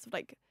like lots of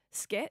like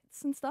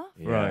skits and stuff.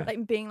 Yeah. Right.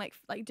 Like being like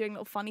doing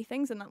little funny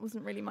things, and that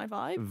wasn't really my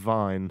vibe.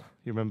 Vine.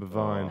 You remember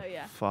Vine? Oh,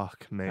 yeah.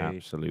 Fuck me.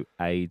 Absolute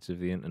AIDS of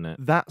the internet.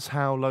 That's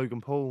how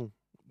Logan Paul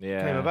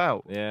Yeah. came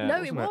about. Yeah. No,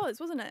 wasn't it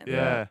wasn't it? Yeah.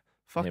 Yeah.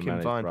 Fucking Him and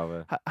his Vine.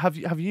 brother.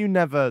 Have you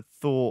never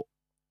thought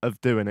of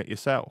doing it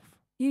yourself?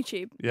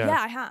 YouTube. Yeah. Yeah,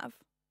 I have.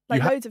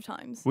 Like ha- loads of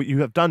times. Well,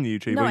 you have done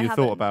YouTube, No, or I you thought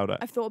haven't. about it?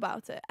 I've thought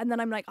about it, and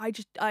then I'm like,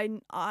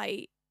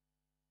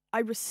 I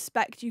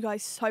respect you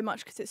guys so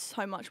much because it's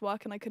so much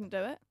work, and I couldn't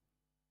do it.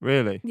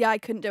 Really? Yeah, I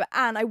couldn't do it,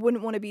 and I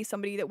wouldn't want to be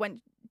somebody that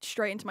went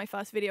straight into my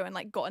first video and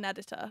like got an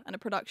editor and a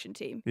production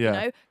team. Yeah. You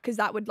know, because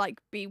that would like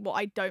be what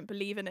I don't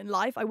believe in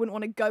life. I wouldn't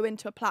want to go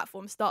into a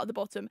platform, start at the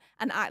bottom,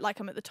 and act like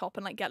I'm at the top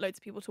and like get loads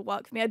of people to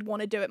work for me. I'd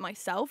want to do it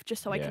myself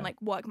just so I Yeah. can like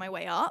work my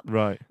way up.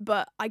 Right.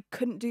 But I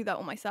couldn't do that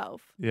on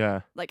myself,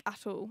 Yeah. like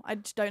at all. I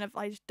just don't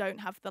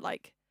have the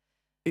like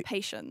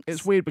patience.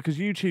 It's weird because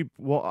YouTube,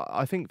 what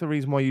I think the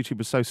reason why YouTube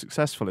was so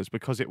successful is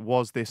because it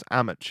was this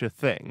amateur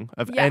thing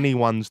of Yeah.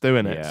 anyone's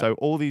doing it. Yeah. So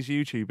all these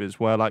YouTubers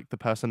were like the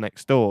person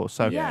next door.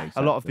 So Yeah.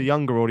 a lot of the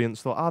younger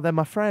audience thought, oh, they're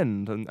my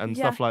friend and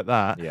Yeah. stuff like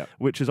that, Yeah.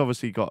 which has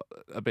obviously got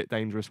a bit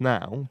dangerous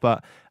now.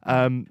 But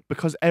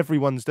because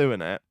everyone's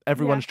doing it,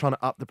 everyone's trying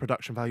to up the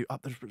production value,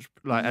 up the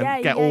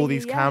and get all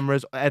these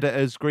cameras,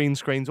 editors, green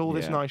screens, all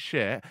this Yeah. nice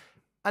shit.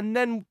 And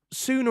then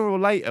sooner or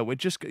later,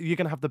 you're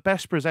going to have the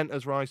best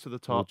presenters rise to the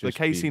top, the just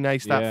Casey be-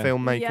 Neistat yeah.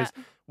 filmmakers.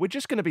 Yeah. We're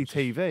just going to be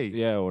TV.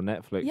 Yeah, or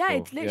Netflix. Yeah, or,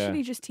 it's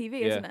literally just TV,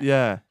 Yeah. isn't it?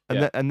 Yeah,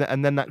 Yeah. and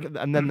then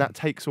that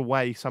takes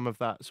away some of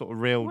that sort of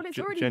real. Well, it's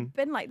already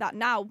been like that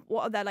now.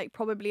 What are there like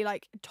probably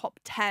like top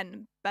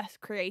 10 best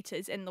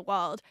creators in the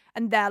world,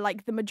 and they're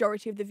like the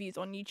majority of the views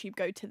on YouTube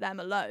go to them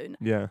alone,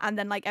 Yeah, and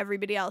then like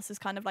everybody else is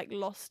kind of like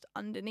lost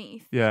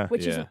underneath, yeah,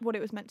 which Yeah. isn't what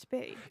it was meant to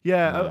be.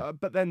 yeah. No.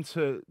 But then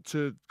to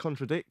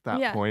contradict that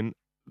Yeah. point,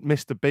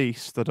 Mr.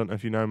 Beast. I don't know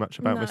if you know much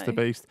about No. Mr.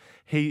 Beast.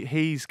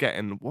 He's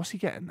getting, what's he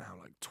getting now?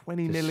 Like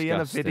 20 million a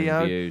Disgusting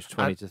video, Views,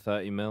 20 to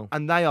 30 mil.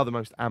 and they are the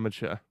most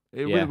amateur.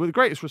 Yeah. With the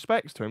greatest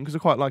respects to him, because I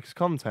quite like his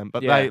content,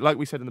 but Yeah. they, like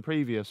we said in the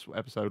previous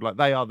episode, like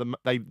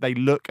they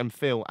look and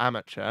feel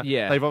amateur.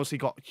 Yeah. They've obviously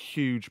got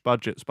huge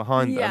budgets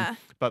behind them, Yeah,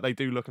 but they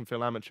do look and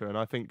feel amateur. And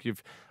I think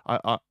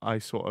I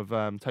sort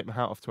of take my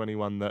hat off to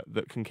anyone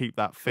that can keep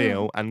that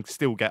feel and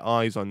still get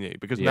eyes on you,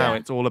 because now Yeah.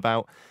 it's all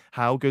about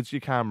how good's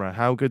your camera,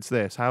 how good's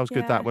this, how's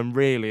good Yeah. that, when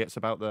really it's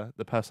about the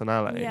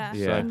personality. Yeah.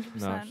 Yeah, So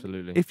 100%. no,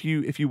 absolutely. if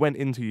you went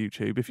into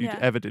YouTube, if you Yeah.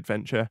 ever did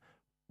venture,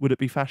 would it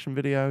be fashion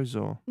videos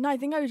or no, I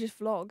think I would just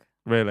vlog.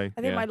 really?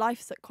 I think Yeah. my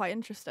life's quite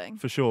interesting.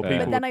 For sure, Fair.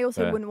 people. But then I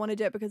also Fair. wouldn't want to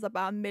do it because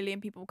about a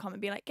million people come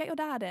and be like, get your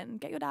dad in,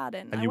 get your dad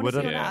in. And I you wanna see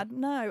wouldn't? your Yeah. dad.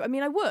 No, I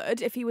mean I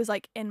would if he was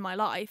like in my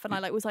life and I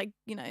like was like,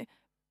 you know,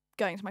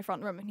 going to my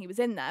front room and he was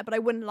in there, but I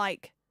wouldn't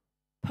like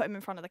put him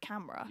in front of the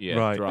camera. Yeah,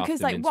 Right. draft Because,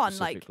 them like, in one,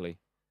 like, specifically.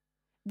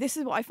 This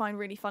is what I find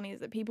really funny is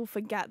that people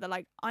forget that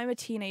like I'm a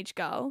teenage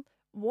girl.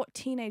 What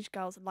teenage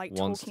girls like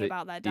Wants talking to-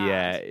 about their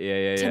dad?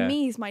 Yeah. To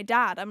me, he's my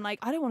dad. I'm like,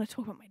 I don't want to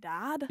talk about my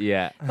dad.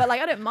 Yeah. But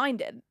like I don't mind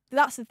it.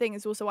 That's the thing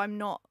is also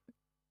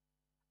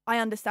I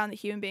understand that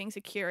human beings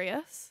are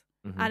curious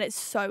Mhm. and it's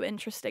so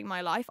interesting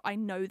my life. I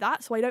know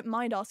that. So I don't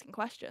mind answering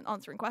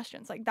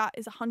questions. Like that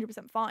is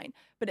 100% fine.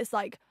 But it's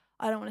like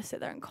I don't want to sit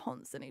there and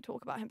constantly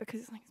talk about him because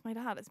it's like it's my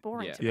dad. It's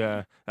boring Yeah. to me.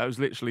 Yeah, that was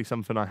literally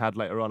something I had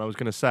later on. I was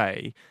going to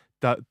say,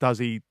 does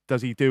he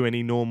do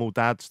any normal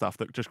dad stuff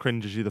that just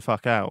cringes you the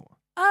fuck out?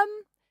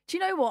 Do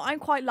you know what? I'm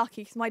quite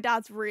lucky because my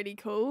dad's really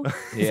cool.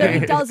 So Yeah.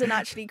 it doesn't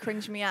actually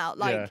cringe me out.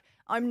 Like Yeah.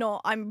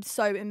 I'm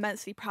so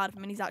immensely proud of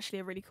him and he's actually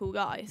a really cool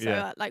guy. So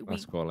Yeah. like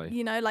That's quality.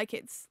 you know, like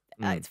it's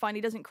Mm. fine.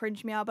 He doesn't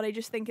cringe me out, but I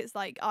just think it's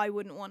like I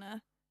wouldn't want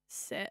to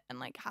sit and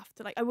like have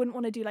to like I wouldn't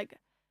want to do like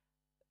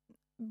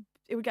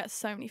it would get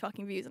so many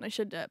fucking views and I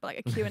should do it, but like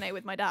a Q&A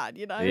with my dad,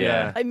 you know?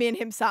 Yeah. Like me and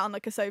him sat on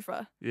like a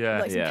sofa, Yeah,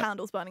 with, like some Yeah.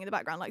 candles burning in the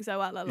background, like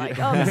Zoella, like,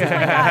 Yeah. oh, this is my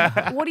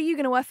dad. What are you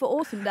gonna wear for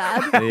autumn,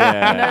 Dad?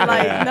 Yeah. You know,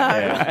 like,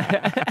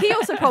 yeah. no. He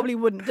also probably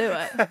wouldn't do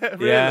it.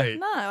 really?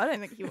 No, I don't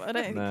think he would. I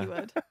don't think No. he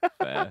would.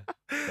 Fair.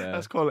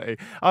 That's quality.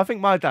 I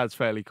think my dad's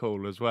fairly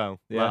cool as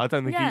well. Yeah. Like, I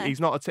don't think Yeah. he's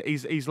not.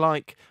 He's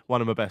like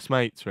one of my best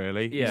mates.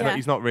 Really. Yeah.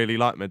 He's not really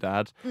like my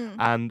dad.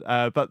 Mm.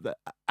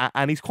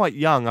 And he's quite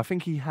young. I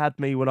think he had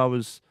me when I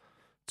was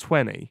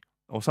 20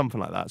 or something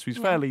like that. So he's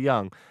Yeah. fairly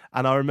young.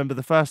 And I remember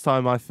the first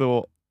time I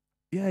thought,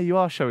 yeah, you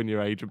are showing your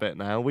age a bit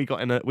now. We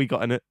got in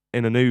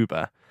an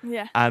Uber,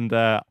 Yeah. and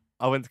I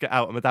went to get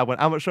out, and my dad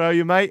went, "How much are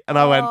you, mate?" And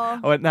I went,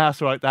 Aw. "Nah,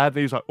 it's all right, Dad." And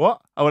he was like, "What?"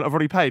 I went, "I've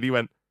already paid." He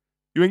went,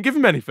 "You ain't give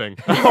him anything."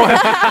 I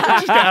went,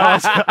 "Just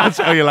get out. I'll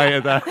tell you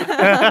later,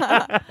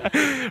 Dad."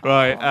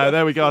 Right,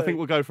 there we go. I think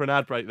we'll go for an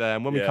ad break there,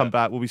 and when we Yeah. come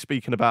back, we'll be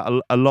speaking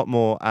about a lot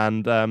more.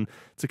 And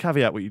to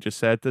caveat what you just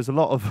said, there's a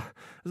lot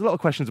of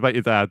questions about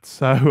your dad.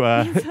 So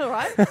It's all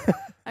right.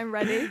 I'm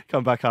ready.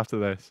 come back after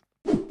this.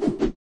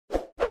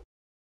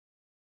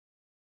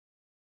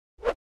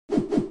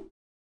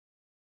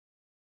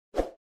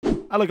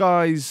 Hello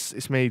guys,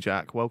 it's me,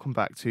 Jack. Welcome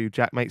back to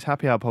Jack Makes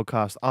Happy Hour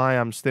podcast. I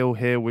am still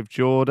here with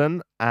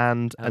Jordan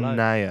and Hello.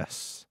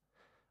 Anais.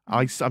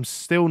 I'm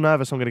still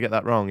nervous I'm going to get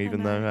that wrong,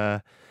 even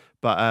know.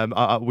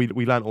 though,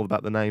 we learnt all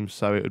about the names,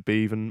 so it would be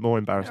even more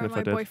embarrassing if I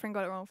My did. boyfriend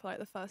got it wrong for like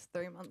the first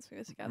 3 months we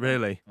were together.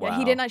 Really? Yeah,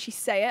 he didn't actually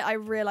say it. I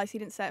realised he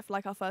didn't say it for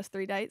like our first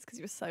 3 dates because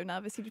he was so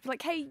nervous. He'd just be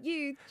like, "Hey,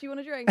 you, do you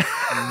want a drink?"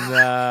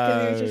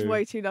 Because he was just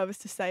way too nervous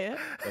to say it.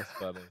 That's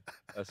funny.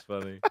 That's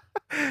funny.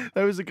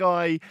 There was a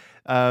guy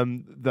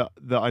that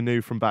I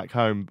knew from back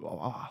home.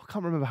 I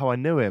can't remember how I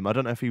knew him. I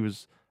don't know if he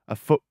was a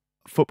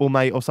football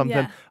mate or something.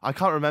 Yeah. I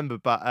can't remember,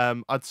 but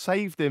I'd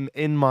saved him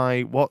in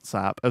my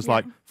WhatsApp as Yeah.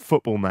 like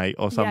football mate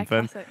or Yeah,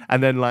 something. classic.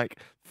 And then like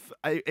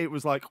it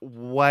was like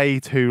way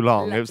too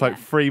long. It was like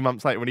Yeah. 3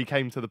 months later when he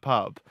came to the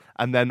pub,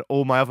 and then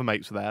all my other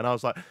mates were there, and I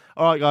was like,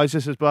 "All right, guys,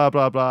 this is blah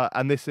blah blah,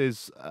 and this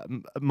is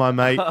my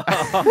mate."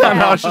 And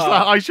I was just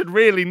like, I should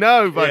really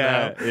know by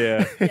now.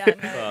 Yeah. Yeah, no,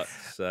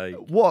 Fuck's sake.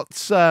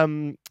 What's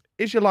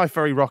is your life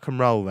very rock and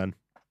roll then?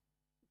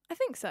 I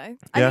think so.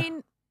 Yeah. I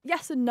mean,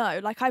 yes and no.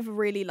 Like I've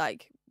really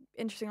like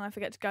interesting enough,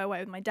 I get to go away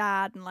with my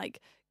dad and like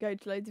go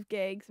to loads of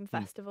gigs and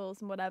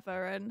festivals and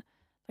whatever, and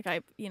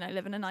like I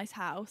live in a nice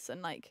house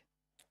and like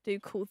do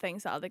cool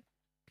things that other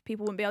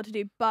people wouldn't be able to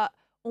do. But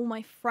all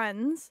my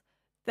friends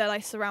that I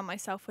surround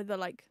myself with are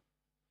like,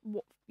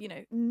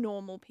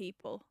 normal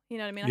people. You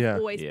know what I mean? Yeah. I've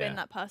always been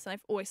that person.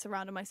 I've always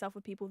surrounded myself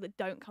with people that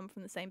don't come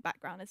from the same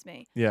background as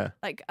me. Yeah.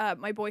 Like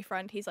my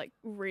boyfriend, he's like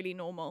really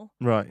normal.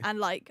 Right. And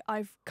like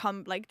I've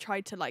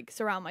tried to like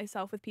surround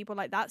myself with people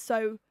like that.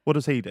 So What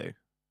does he do?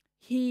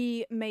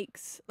 he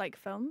makes like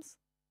films.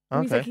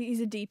 Okay. He's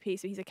a DP,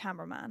 so he's a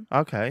cameraman.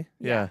 Okay.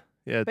 Yeah.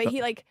 Yeah. But he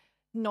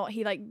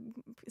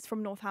is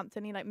from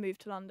Northampton. He like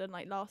moved to London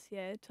like last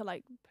year to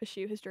like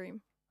pursue his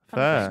dream.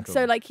 Fair.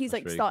 So like he's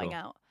That's like really starting cool.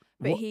 out.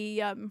 But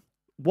he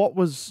What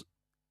was?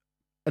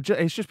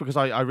 It's just because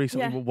I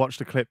recently watched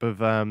a clip of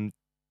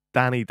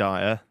Danny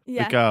Dyer,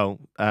 the girl,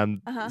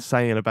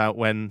 saying about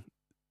when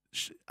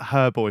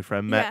her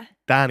boyfriend met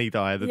Danny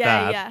Dyer, the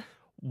dad. Yeah.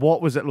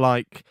 What was it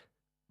like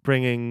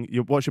bringing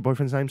what's your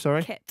boyfriend's name?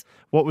 Sorry, Kit.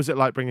 What was it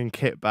like bringing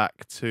Kit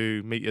back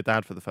to meet your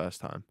dad for the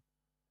first time?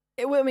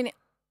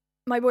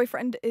 My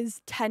boyfriend is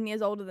 10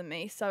 years older than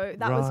me, so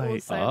that was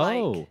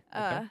also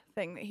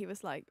thing that he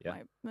was like,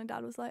 my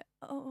dad was like,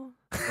 oh.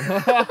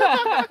 But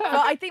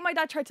I think my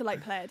dad tried to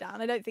like play it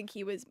down. I don't think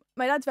he was,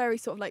 my dad's very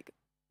sort of like,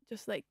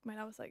 just like, my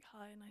dad was like,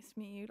 hi, nice to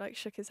meet you, like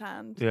shook his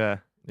hand. Yeah.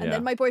 And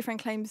then my boyfriend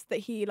claims that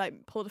he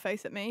like pulled a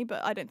face at me,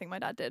 but I don't think my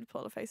dad did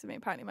pull a face at me.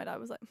 Apparently my dad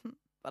was like,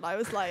 but I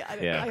was like,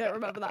 I don't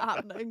remember that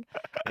happening.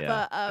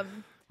 Yeah. But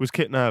was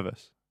Kit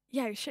nervous?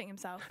 yeah, he was shitting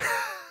himself.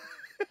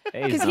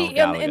 Because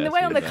Because in the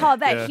way on the car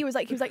there, he was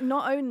like,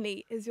 not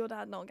only is your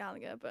dad not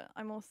Gallagher, but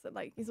I'm also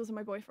like, he's also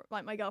my boyfriend,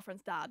 like my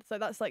girlfriend's dad. So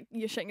that's like,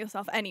 you're shitting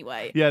yourself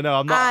anyway. Yeah, no,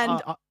 I'm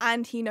not.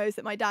 And he knows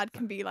that my dad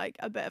can be like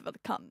a bit of a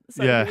cunt.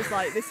 So he was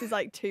like, this is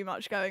like too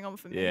much going on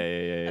for me.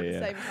 At the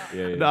same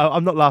time. No,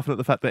 I'm not laughing at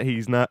the fact that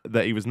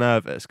that he was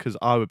nervous, because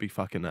I would be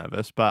fucking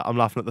nervous. But I'm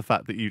laughing at the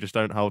fact that you just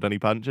don't hold any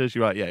punches.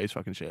 You're like, yeah, he's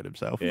fucking shitting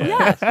himself.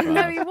 Yeah,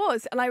 no, he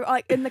was. And I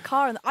like in the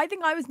car, and I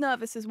think I was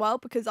nervous as well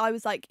because I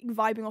was like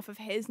vibing off of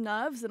his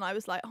nerves, and I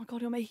was like, oh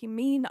God, you're making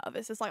me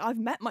nervous. It's like, I've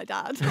met my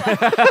dad. Like,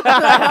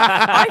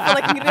 I feel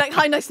like I'm gonna be like,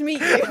 hi, nice to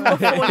meet you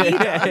before he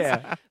does.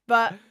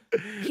 But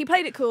he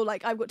played it cool.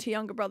 Like, I've got 2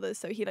 younger brothers,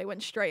 so he like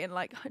went straight and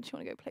like, do you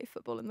want to go play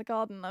football in the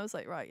garden? And I was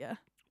like, right, yeah.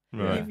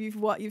 Right. You've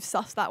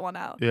sussed that one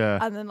out. Yeah.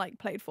 And then like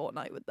played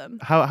Fortnite with them.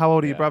 How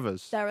old are your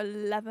brothers? They're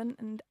 11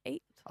 and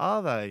 8.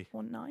 Are they?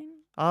 Or 9.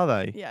 Are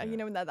they? Yeah, you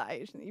know when they're that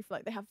age and you feel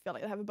like they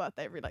have a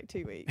birthday every like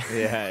 2 weeks.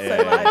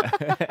 Yeah.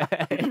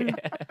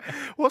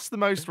 What's the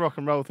most rock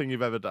and roll thing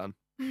you've ever done?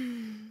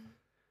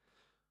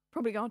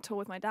 Probably go on tour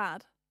with my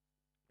dad.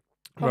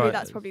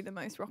 That's probably the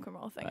most rock and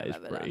roll thing I've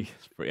ever done.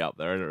 It's pretty up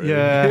there, isn't it?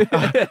 Really?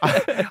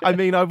 Yeah. I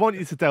mean, I want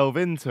you to delve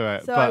into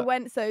it. So I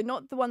went,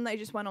 not the one that I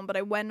just went on, but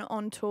I went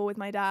on tour with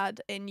my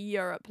dad in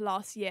Europe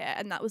last year,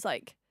 and that was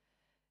like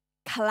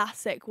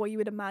classic what you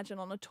would imagine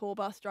on a tour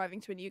bus driving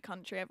to a new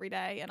country every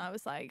day. And I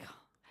was like,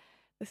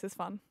 this is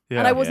fun. Yeah.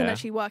 And I wasn't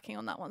actually working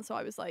on that one, so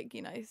I was like,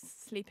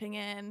 sleeping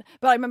in.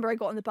 But I remember I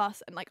got on the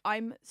bus and like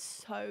I'm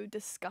so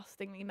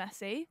disgustingly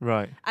messy.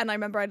 Right. And I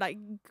remember I like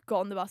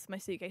got on the bus with my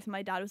suitcase and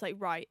my dad was like,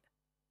 right,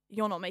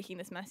 you're not making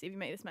this messy. If you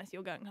make this messy,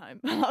 you're going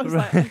home. And I was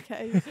like,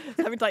 okay.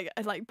 So I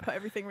like put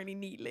everything really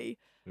neatly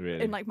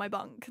in like my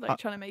bunk, like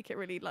trying to make it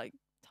really like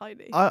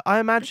tidy. I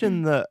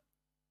imagine that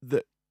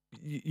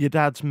your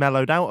dad's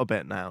mellowed out a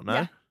bit now,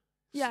 no?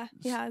 Yeah,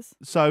 he has.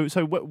 So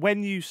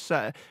when you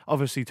say,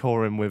 obviously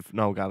touring with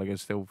Noel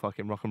Gallagher's still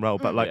fucking rock and roll,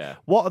 but like,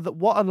 what are the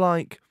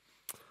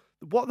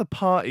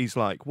parties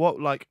like?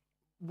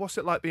 What's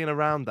it like being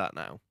around that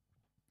now?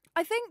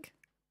 I think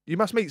you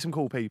must meet some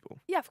cool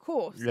people. Yeah, of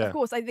course. Yeah. Of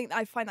course. I think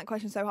I find that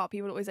question so hard.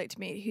 People always say to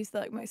me, who's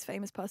the most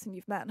famous person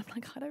you've met? And I'm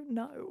like, I don't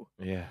know.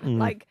 Yeah.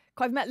 Like,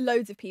 I've met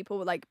loads of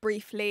people like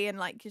briefly and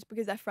like just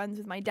because they're friends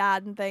with my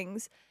dad and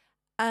things.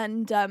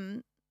 And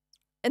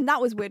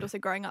that was weird also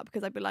growing up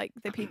because I'd be like,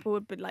 the people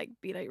would be like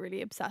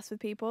really obsessed with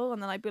people.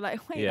 And then I'd be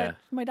like, wait, that's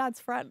my dad's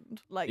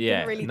friend. Like,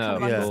 didn't really kind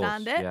of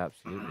understand it. Yeah,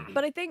 absolutely.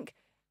 But I think,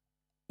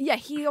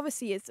 he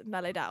obviously is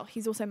mellowed out.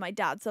 He's also my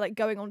dad. So like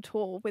going on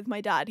tour with my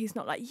dad, he's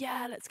not like,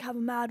 let's have a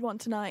mad one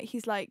tonight.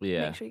 He's like,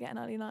 make sure you get an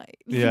early night.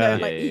 Yeah.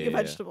 Like eat your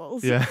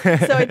vegetables. Yeah.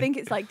 So I think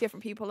it's like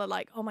different people are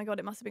like, oh my God,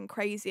 it must have been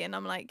crazy. And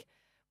I'm like,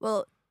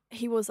 well,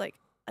 he was like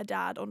a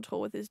dad on tour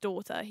with his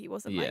daughter. He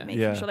wasn't like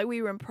making sure. Like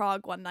we were in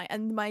Prague one night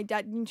and my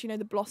dad, didn't you know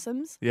the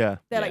Blossoms? Yeah.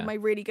 They're like my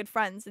really good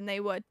friends and they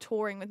were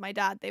touring with my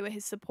dad. They were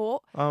his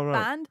support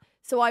band.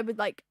 So I would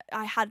like,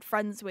 I had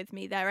friends with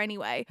me there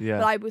anyway,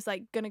 but I was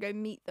like going to go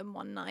meet them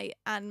one night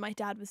and my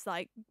dad was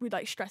like,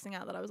 stressing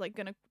out that I was like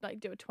going to like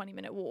do a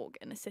 20-minute walk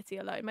in a city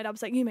alone. My dad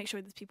was like, you make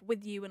sure there's people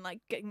with you and like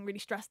getting really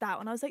stressed out.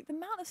 And I was like, the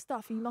amount of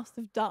stuff you must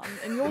have done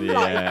in your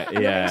life.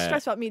 And you're really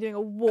stressed about me doing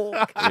a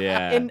walk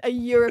in a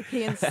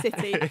European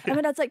city. And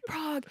my dad's like,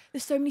 Prague,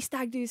 there's so many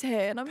stag do's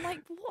here. And I'm like,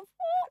 what?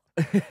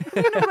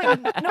 You're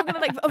not gonna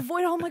like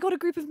avoid, oh my God, a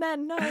group of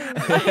men. No.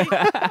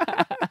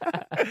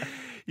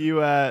 you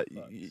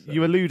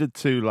alluded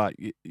to like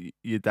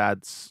your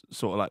dad's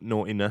sort of like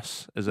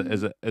naughtiness as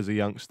a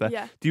youngster.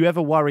 Yeah. Do you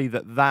ever worry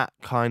that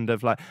kind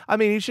of like, I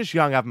mean, he's just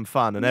young having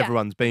fun and Yeah,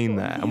 everyone's been sure.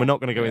 there, and we're not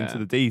going to go Yeah. into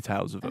the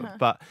details of it, Uh-huh.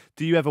 but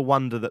do you ever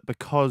wonder that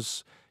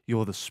because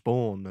you're the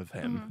spawn of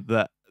him,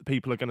 that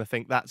people are going to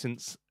think that's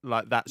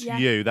Yeah.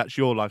 you, that's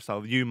your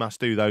lifestyle, you must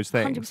do those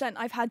things? 100%.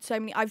 I've had so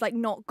many. I've like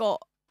not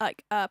got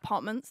like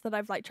apartments that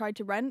I've like tried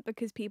to rent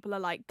because people are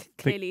like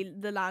clearly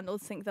the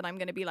landlords think that I'm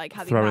going to be like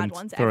having Throwing bad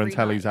ones throwing every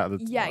tellies night. out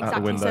the Yeah, out the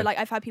exactly. window. So like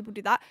I've had people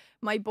do that.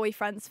 My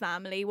boyfriend's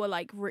family were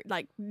like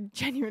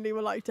genuinely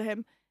were like to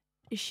him,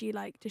 does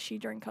she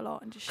drink a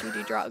lot and does she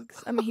do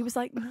drugs? I mean, he was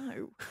like,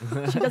 no,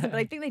 she doesn't. But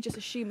I think they just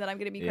assume that I'm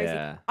going to be crazy.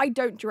 Yeah. I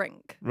don't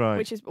drink, Right.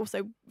 which is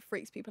also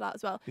freaks people out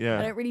as well. Yeah.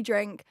 I don't really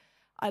drink.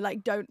 I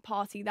like don't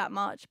party that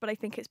much, but I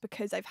think it's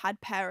because I've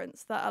had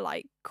parents that are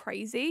like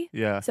crazy.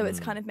 Yeah. So it's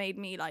kind of made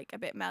me like a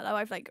bit mellow.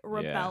 I've like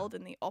rebelled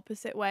in the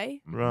opposite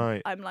way.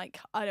 Right. I'm like,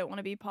 I don't want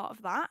to be part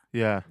of that.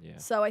 Yeah. Yeah.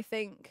 So I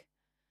think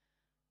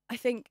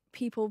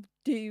people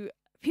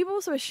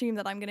also assume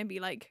that I'm gonna be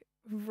like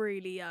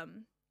really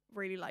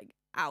like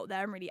out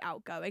there and really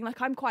outgoing.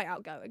 Like I'm quite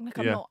outgoing. Like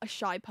I'm Yeah. not a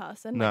shy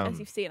person. No. Like as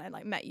you've seen, I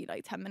like met you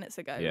like 10 minutes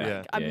ago.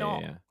 Yeah.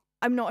 Like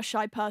I'm not a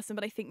shy person,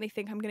 but I think they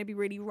think I'm gonna be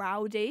really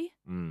rowdy.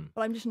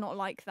 But I'm just not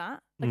like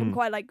that. Like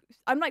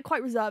I'm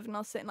quite reserved, and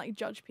I'll sit and like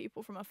judge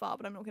people from afar,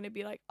 but I'm not gonna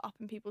be like up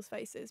in people's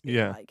faces. Being,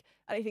 Yeah. like,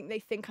 and I think they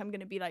think I'm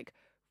gonna be like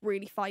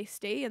really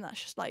feisty, and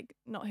that's just like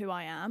not who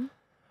I am.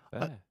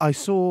 I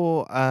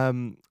saw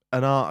an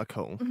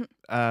article.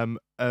 Mm-hmm.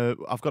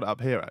 I've got it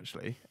up here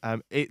actually.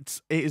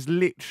 It is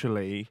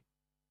literally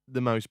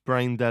the most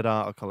brain dead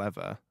article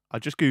ever. I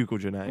just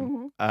googled your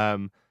name.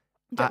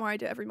 Don't worry, I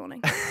do it every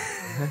morning.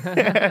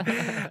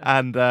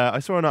 And I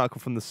saw an article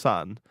from the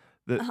Sun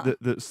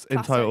that's Classic.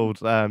 entitled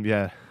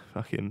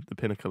fucking the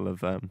pinnacle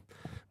of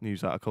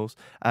news articles,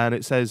 and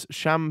it says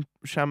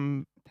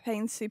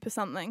Pain super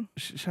something.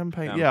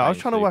 champagne. Yeah, I was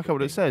trying to work out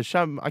what it says.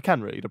 I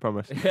can read, I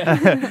promise.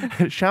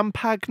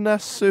 Champagna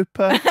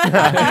Super.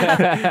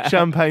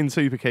 Champagne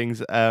Super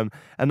Kings.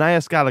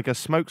 Anais Gallagher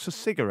smokes a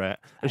cigarette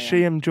as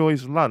she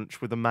enjoys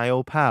lunch with a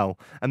male pal.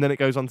 And then it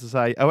goes on to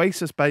say,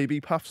 Oasis baby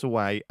puffs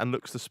away and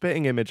looks the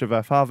spitting image of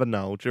her father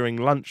Noel during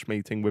lunch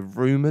meeting with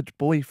rumoured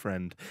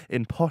boyfriend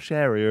in posh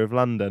area of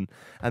London.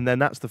 And then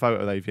that's the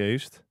photo they've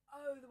used.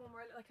 Oh, the one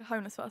where I look like a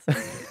homeless person.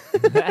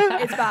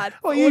 It's bad.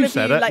 Well, For you all of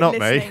said you, it, like, not me.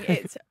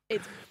 listening,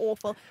 it's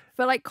awful.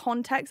 For like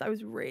context, I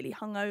was really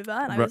hungover,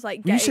 and I was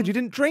like, Well, you said you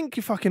didn't drink,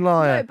 you fucking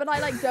liar. No, but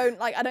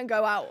I don't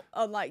go out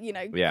on like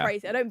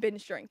crazy. I don't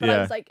binge drink. But I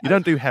was like, you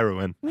don't do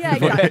heroin. Yeah,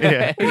 exactly.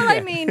 Yeah. Well, I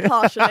mean,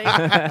 partially.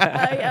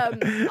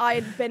 I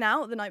had been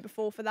out the night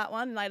before for that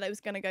one, and I was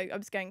going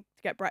to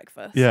get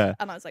breakfast. Yeah.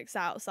 And I was like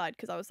sat outside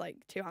because I was like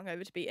too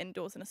hungover to be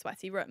indoors in a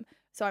sweaty room.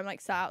 So I'm like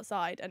sat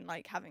outside and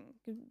like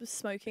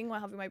smoking while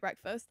having my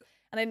breakfast.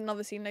 And I didn't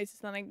obviously notice.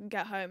 Then I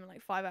get home and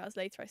like 5 hours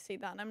later I see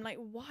that, and I'm like,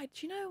 why?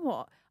 Do you know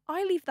what?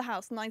 I leave the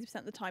house 90%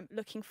 of the time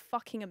looking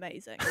fucking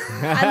amazing.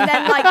 And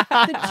then like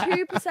the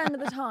 2% of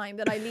the time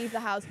that I leave the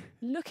house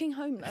looking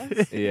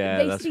homeless, Yeah,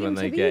 they that's seem when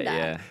to they be get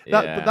there. you.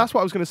 But that's what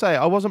I was going to say.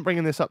 I wasn't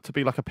bringing this up to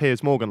be like a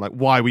Piers Morgan, like,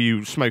 why were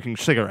you smoking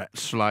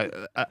cigarettes? Like,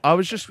 I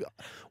was just,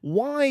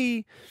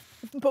 why?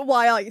 But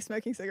why are you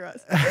smoking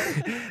cigarettes?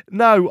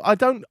 No, I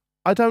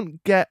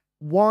don't get,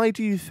 why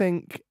do you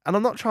think, and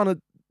I'm not trying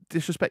to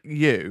disrespect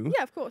you.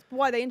 Yeah, of course. But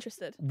why are they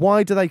interested?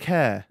 Why do they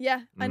care?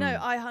 Yeah, I know.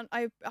 I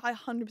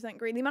 100%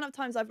 agree. The amount of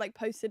times I've like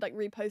posted, like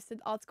reposted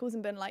articles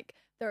and been like,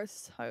 there are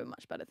so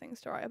much better things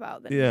to write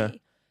about than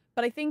me.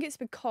 But I think it's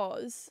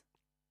because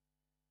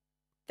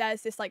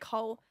there's this like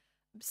whole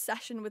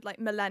obsession with like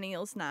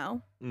millennials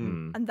now,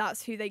 and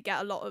that's who they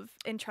get a lot of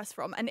interest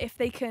from. And if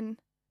they can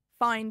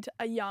find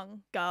a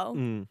young girl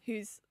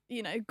who's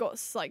got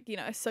like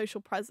a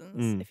social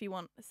presence, if you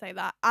want to say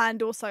that,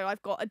 and also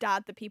I've got a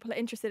dad that people are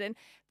interested in,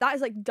 that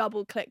is like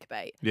double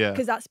clickbait. Yeah,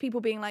 because that's people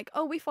being like,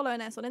 oh, we follow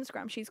Anais on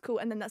Instagram, she's cool,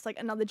 and then that's like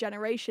another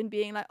generation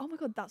being like, oh my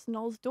god, that's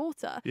Noel's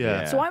daughter.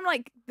 Yeah. So I'm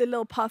like the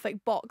little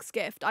perfect box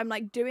gift. I'm a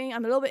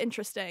little bit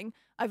interesting.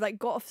 I've like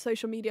got a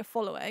social media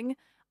following.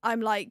 I'm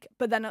like,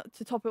 but then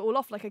to top it all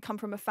off, like I come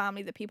from a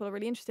family that people are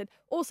really interested.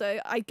 Also,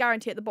 I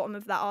guarantee at the bottom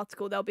of that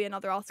article, there'll be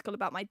another article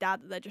about my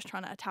dad that they're just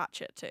trying to attach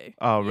it to.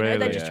 Oh, really?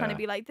 They're just trying to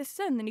be like, this is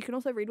it. And then you can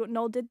also read what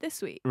Noel did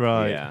this week.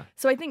 Right. Yeah.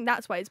 So I think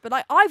that's why it's, but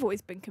like, I've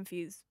always been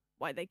confused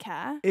why they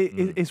care.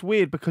 It's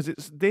weird because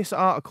this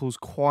article's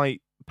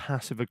quite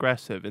passive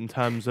aggressive in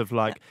terms of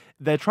like,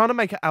 they're trying to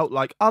make it out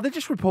like, oh, they're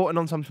just reporting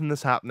on something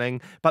that's happening,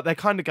 but they're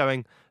kind of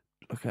going,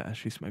 look at her,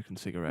 she's smoking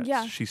cigarettes.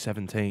 Yeah. She's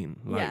 17.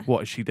 Like, Yeah.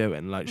 what is she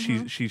doing? Like,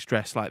 she's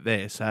dressed like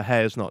this. Her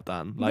hair's not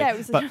done. Like, Yeah, it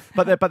was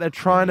but they're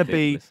trying to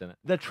be. Ridiculous, innit?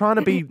 They're trying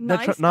to be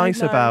nice,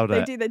 nice I know. about They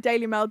it. do. The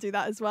Daily Mail do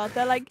that as well.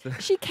 They're like,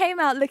 she came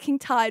out looking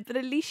tired, but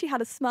at least she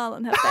had a smile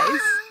on her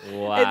face.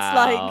 Wow. It's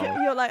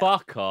like you're like,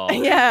 fuck off.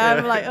 yeah.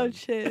 I'm like, oh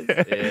cheers.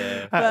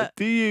 Yeah. But-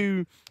 Do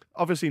you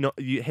obviously not?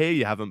 You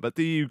haven't, but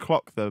do you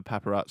clock the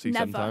paparazzi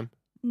Never. sometime?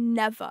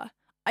 Never.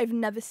 I've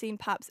never seen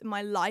Paps in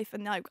my life,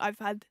 and I've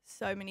had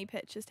so many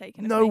pictures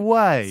taken of No me.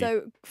 way.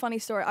 So, funny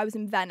story, I was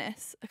in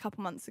Venice a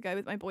couple months ago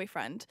with my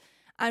boyfriend,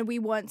 and we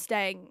weren't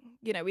staying,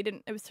 we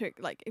didn't, it was too,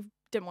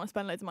 didn't want to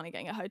spend loads of money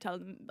getting a hotel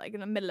in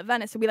the middle of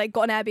Venice, so we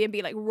got an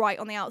Airbnb right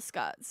on the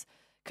outskirts,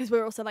 because we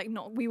were also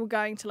we were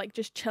going to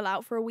just chill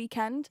out for a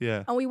weekend.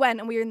 Yeah. And we went,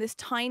 and we were in this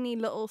tiny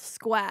little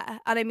square,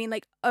 and I mean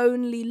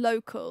only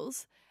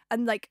locals.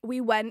 And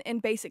we went in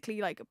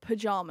basically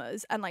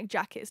pajamas and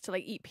jackets to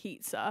eat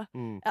pizza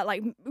at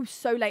it was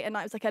so late at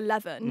night. It was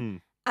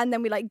 11, and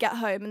then we get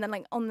home, and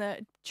then on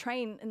the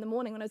train in the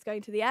morning when I was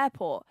going to the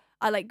airport,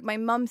 my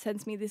mum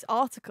sends me this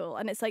article,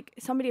 and it's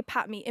somebody had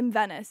pat me in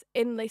Venice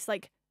in this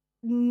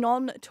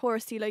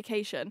non-touristy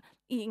location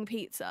eating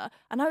pizza,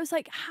 and I was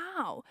like,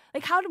 how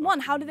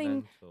how do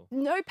they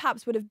know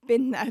Paps would have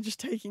been there just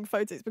taking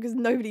photos, because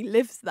nobody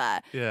lives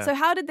there. Yeah. So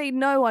how did they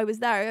know I was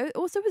there? I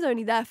also was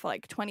only there for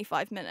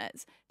 25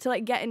 minutes to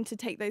get in to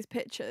take those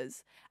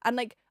pictures, and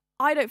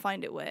I don't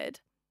find it weird,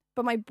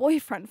 but my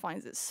boyfriend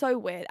finds it so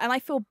weird, and I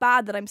feel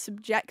bad that I'm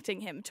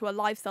subjecting him to a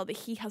lifestyle that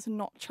he has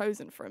not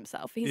chosen for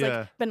himself. He's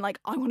been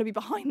I want to be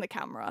behind the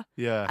camera,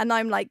 and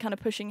I'm kind of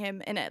pushing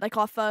him in it.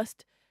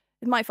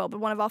 It's my fault,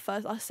 but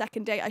our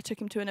second date, I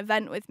took him to an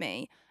event with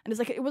me, and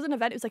it wasn't an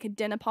event, it was a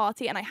dinner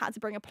party, and I had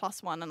to bring a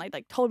 +1, and I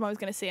told him I was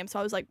going to see him,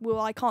 so I was like, well,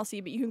 I can't see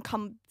you, but you can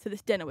come to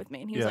this dinner with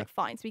me, and he was like,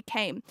 fine. So he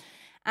came,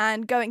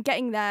 and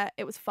getting there,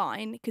 it was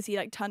fine, because he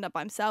turned up by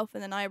himself,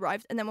 and then I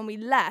arrived, and then when we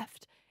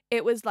left,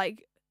 it was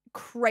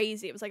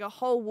crazy. It was a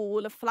whole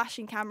wall of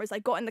flashing cameras. I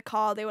got in the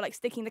car, they were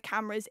sticking the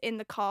cameras in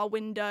the car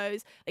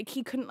windows,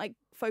 he couldn't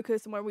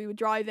focus on where we were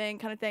driving,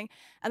 kind of thing.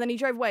 And then he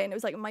drove away, and it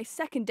was my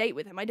second date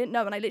with him. I didn't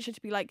know, and I literally had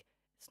to be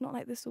it's not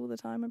like this all the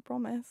time, I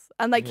promise.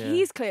 And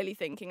he's clearly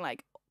thinking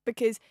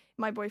because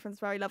my boyfriend's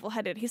very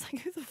level-headed, he's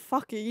who the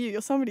fuck are you?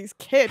 You're somebody's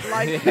kid. He's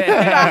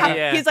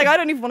I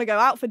don't even want to go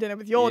out for dinner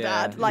with your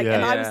dad. And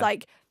I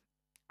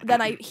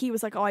was he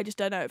was oh, I just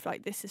don't know if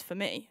this is for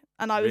me.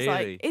 And I was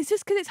it's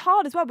just because it's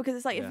hard as well, because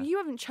it's if you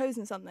haven't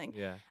chosen something,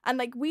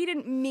 and we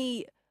didn't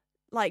meet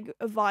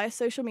via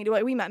social media.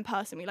 We met in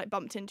person, we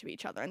bumped into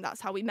each other, and that's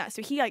how we met.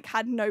 So he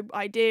had no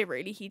idea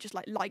really. He just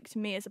liked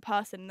me as a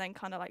person, and then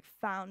kind of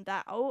found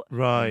out.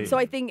 Right. So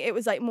I think it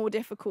was more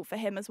difficult for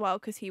him as well,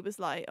 because he was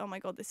oh my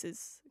god, this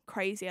is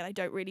crazy, and I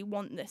don't really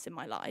want this in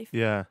my life.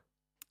 Yeah.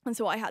 And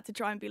so I had to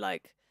try and be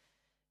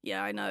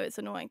yeah, I know it's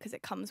annoying because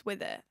it comes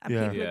with it, and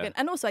people have been,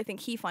 and also I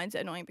think he finds it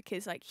annoying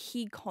because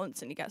he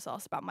constantly gets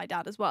asked about my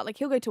dad as well.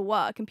 He'll go to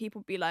work and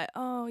people be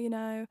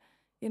oh,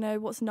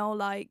 what's Noel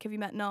like? Have you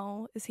met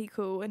Noel? Is he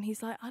cool? And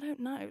he's I don't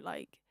know.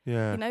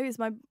 He's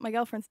my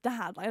girlfriend's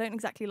dad. I don't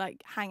exactly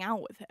hang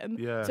out with him.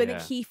 Yeah. So I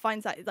think he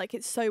finds that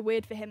it's so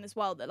weird for him as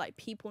well that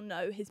people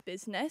know his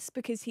business,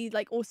 because he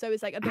also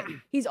is a bit,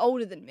 he's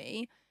older than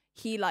me.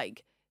 He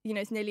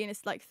is nearly in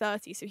his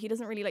 30s, so he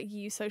doesn't really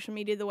use social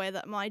media the way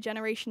that my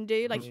generation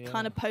do. He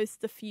kind of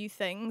posts a few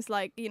things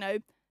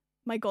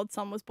my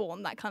godson was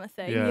born, that kind of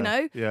thing,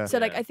 Yeah. So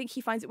I think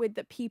he finds it weird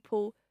that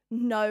people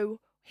know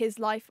his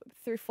life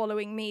through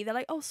following me.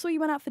 They're oh, saw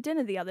you went out for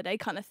dinner the other day,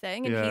 kind of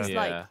thing. And he's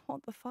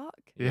what the fuck?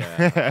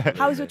 Yeah.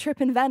 How was your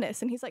trip in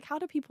Venice? And he's how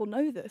do people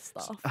know this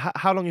stuff?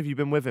 How long have you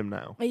been with him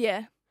now? A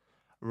year.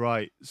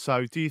 Right.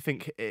 So do you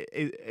think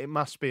it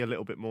must be a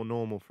little bit more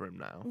normal for him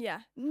now?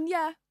 Yeah.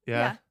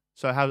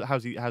 So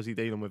how's he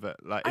dealing with it?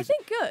 I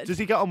think good. Does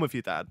he get on with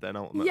your dad then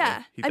ultimately?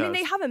 Yeah. He I mean, does.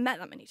 they haven't met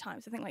that many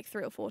times. I think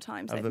 3 or 4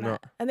 times they've met.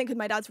 not? I think because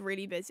my dad's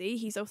really busy.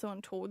 He's also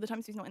on tour all the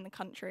time, so he's not in the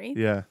country.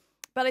 Yeah.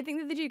 But I think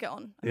that they do get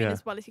on. I mean,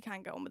 as well as you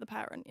can get on with a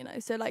parent,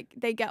 So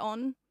they get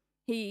on.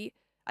 I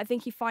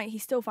think he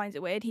still finds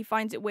it weird. He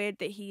finds it weird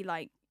that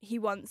he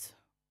once,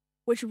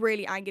 which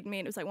really angered me,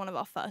 and it was one of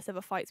our first ever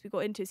fights we got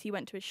into, is he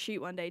went to a shoot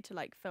one day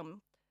to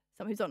film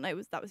someone who's on, he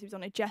was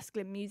on a Jess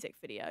Glynn music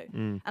video,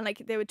 and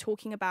they were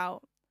talking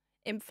about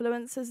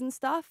influencers and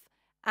stuff,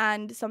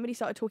 and somebody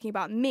started talking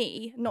about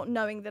me, not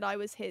knowing that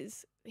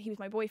he was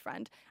my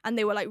boyfriend, and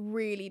they were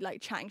really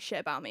chatting shit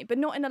about me, but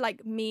not in a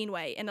mean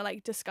way, in a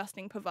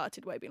disgusting,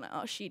 perverted way, being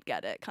oh, she'd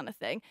get it kind of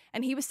thing.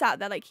 And he was sat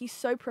there he's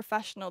so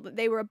professional that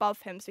they were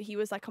above him, so he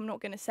was I'm not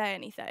going to say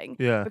anything,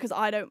 because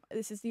I don't,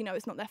 this is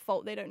it's not their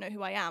fault, they don't know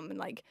who I am,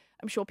 and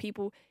I'm sure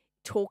people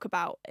talk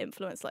about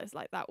influencers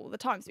like that all the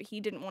time, so he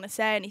didn't want to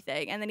say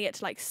anything, and then he had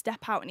to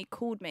step out, and he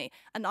called me,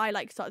 and I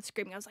started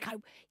screaming. I was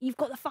oh, you've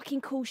got the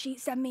fucking call sheet,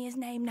 send me his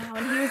name now.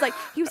 And he was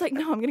like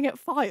no, I'm gonna get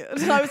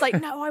fired. And I was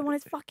no, I want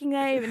his fucking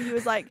name. And he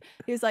was like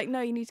no,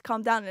 you need to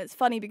calm down. And it's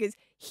funny because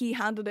he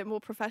handled it more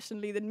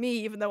professionally than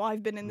me, even though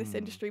I've been in this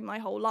industry my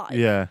whole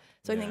life.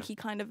 So I think he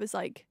kind of was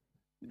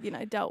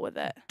dealt with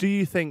it. Do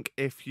you think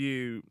if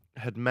you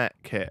had met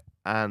Kit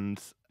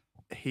and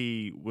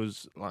he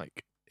was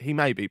he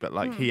may be, but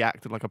he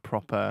acted like a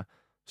proper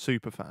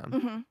super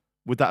fan,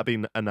 would that have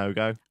been a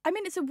no-go? I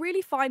mean, it's a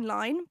really fine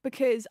line,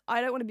 because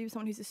I don't want to be with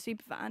someone who's a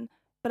super fan,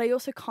 but I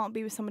also can't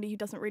be with somebody who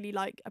doesn't really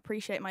like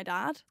appreciate my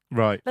dad.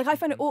 Right. Like I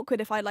find it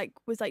awkward if I like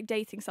was like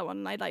dating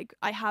someone and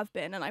I have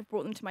been and I've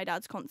brought them to my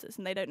dad's concerts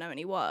and they don't know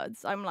any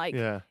words. I'm like,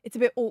 it's a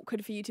bit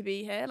awkward for you to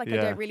be here. Like I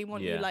don't really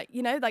want you, like,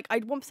 you know, like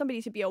I'd want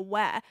somebody to be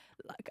aware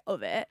like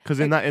of it. Because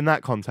like, in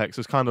that context,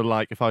 it's kind of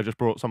like if I just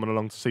brought someone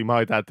along to see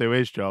my dad do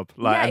his job,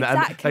 like,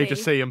 and they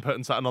just see him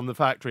putting something on the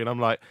factory, and I'm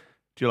like,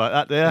 do you like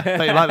that, dear?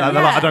 Don't you like that?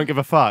 They're like, I don't give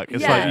a fuck.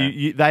 It's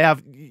like they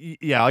have.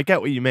 Yeah, I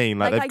get what you mean.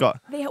 Like they've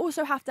got. They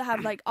also have to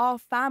have like our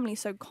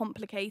family's so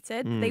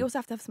complicated. They also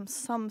have to have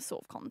some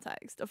sort of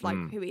context of like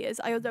who he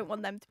is. I don't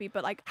want them to be,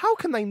 but like, how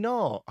can they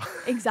not?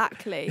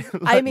 Exactly.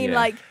 I mean,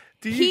 like.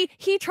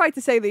 He tried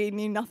to say that he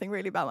knew nothing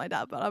really about my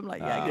dad, but I'm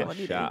like, come on,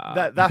 you do.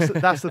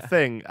 That's the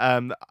thing.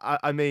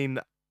 I mean,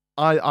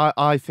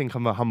 I think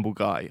I'm a humble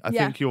guy. I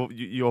think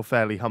you're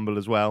fairly humble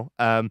as well.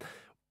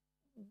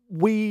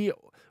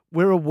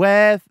 We're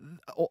aware,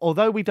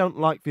 although we don't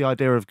like the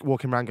idea of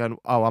walking around going,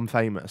 oh, I'm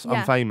famous,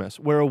 I'm famous.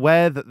 We're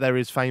aware that there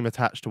is fame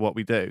attached to what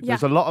we do.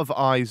 There's a lot of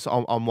eyes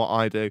on what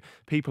I do.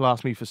 People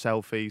ask me for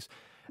selfies.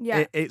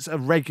 Yeah. It's a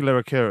regular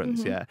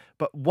occurrence,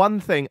 But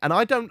one thing, and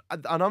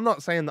I'm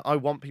not saying that I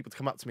want people to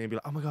come up to me and be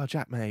like, "Oh my God,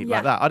 Jack, mate,"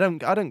 like that. I don't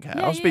care.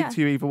 I'll speak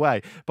to you either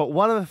way. But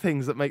one of the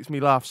things that makes me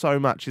laugh so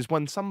much is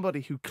when somebody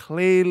who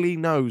clearly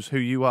knows who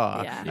you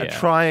are are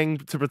trying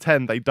to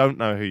pretend they don't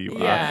know who you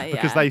are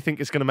because they think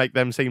it's going to make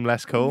them seem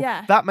less cool.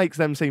 Yeah. That makes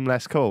them seem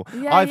less cool.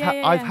 I've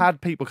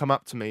had people come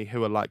up to me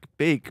who are like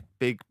big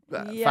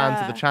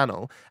fans of the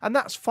channel, and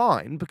that's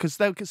fine because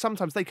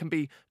sometimes they can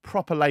be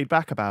proper laid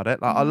back about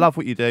it. Like, I love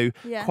what you do,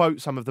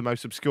 quote some of the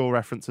most obscure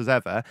references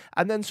ever,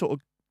 and then sort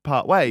of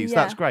part ways.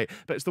 That's great.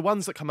 But it's the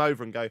ones that come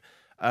over and go,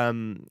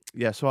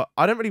 so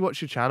I don't really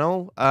watch your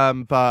channel,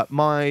 but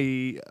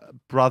my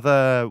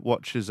brother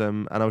watches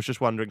them, and I was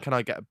just wondering, can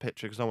I get a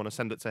picture because I want to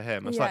send it to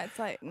him? It's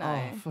like, no.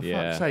 Oh, for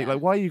fuck's sake,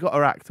 like, why you got to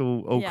act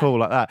all cool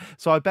like that?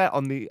 So I bet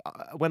on the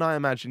when I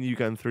imagine you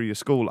going through your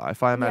school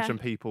life, I imagine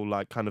people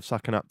like kind of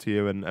sucking up to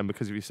you and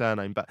because of your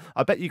surname, but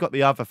I bet you got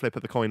the other flip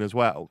of the coin as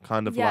well,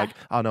 kind of like,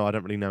 oh no, I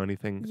don't really know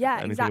anything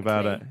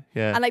about it.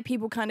 Yeah. And like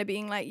people kind of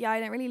being like, I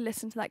don't really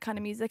listen to that kind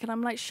of music, and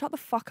I'm like, shut the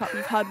fuck up,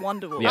 you've heard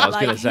Wonderwall. Yeah, I was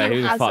like, gonna say,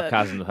 who the fuck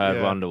hasn't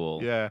heard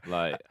Wonderwall? Yeah.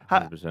 Like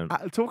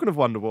 100%. Talking of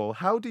Wonderwall,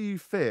 how do you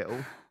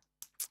feel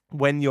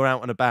when you're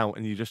out and about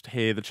and you just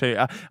hear the tune?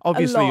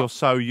 Obviously, you're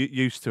so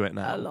used to it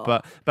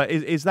now. But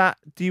is that?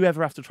 Do you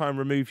ever have to try and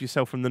remove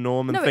yourself from the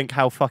norm and think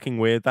how fucking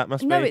weird that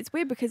must be? No, it's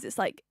weird because it's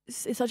like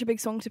it's such a big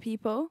song to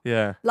people.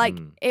 Yeah. Like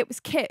it was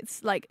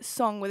Kit's like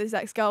song with his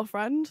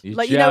ex-girlfriend. You're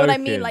like you know what I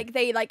joking. mean? Like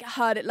they like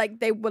heard it. Like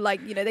they were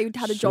like they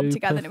had a job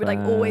together and it would like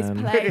always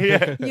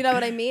play. You know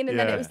what I mean? And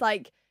then it was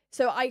like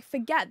so I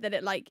forget that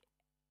it like.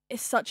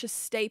 Is such a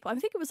staple. I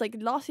think it was like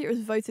last year it was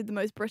voted the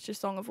most British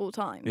song of all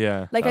time.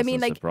 Yeah. Like I mean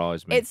like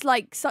surprise me. it's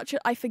like such a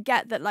I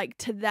forget that like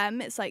to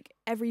them it's like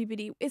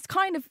everybody it's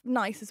kind of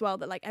nice as well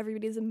that like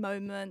everybody has a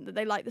moment that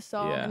they like the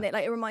song and they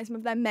like it reminds them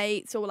of their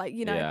mates or like,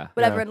 you know,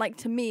 whatever. And like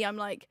to me I'm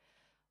like,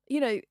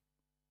 you know,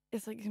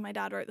 it's like my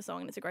dad wrote the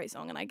song and it's a great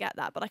song and I get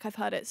that, but like I've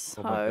heard it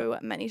so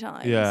many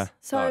times. Yeah.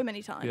 So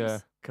many times. Yeah.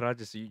 Can I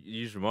just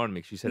you just reminded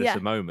me, 'cause you said it's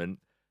a moment.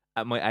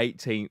 At my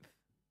 18th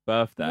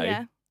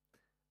birthday,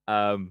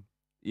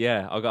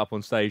 I got up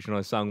on stage and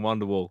I sung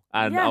Wonderwall,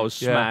 and I was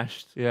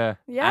smashed. Yeah.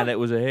 And it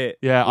was a hit.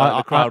 Yeah, like,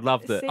 the crowd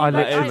loved it. See,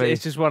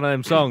 It's just one of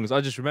them songs.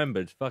 I just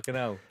remembered. Fucking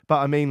hell. But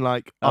I mean,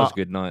 like, that was a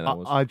good night. That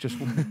was. I just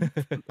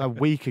a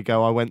week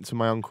ago I went to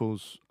my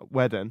uncle's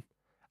wedding,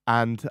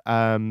 and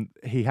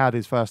he had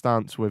his first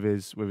dance with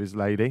his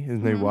lady, his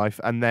new wife,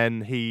 and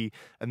then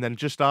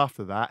just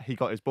after that he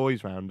got his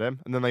boys round him,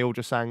 and then they all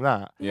just sang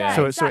that. Yeah.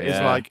 So it's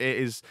like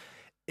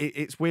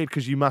it's weird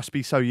because you must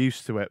be so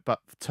used to it, but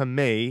to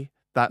me.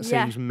 That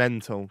seems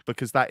mental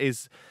because that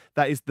is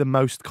the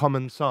most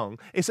common song.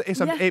 It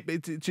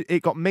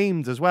got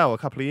memed as well a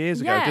couple of years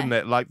ago, didn't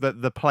it? Like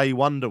the play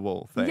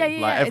Wonderwall thing.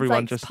 Like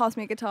everyone it's like, just pass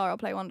me a guitar, I'll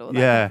play Wonderwall. That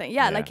kind of thing.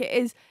 Yeah, like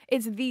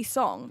it's the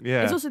song.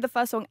 Yeah. It's also the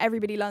first song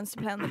everybody learns to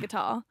play on the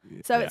guitar.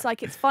 So it's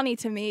like it's funny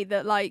to me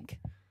that like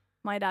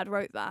my dad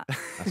wrote that.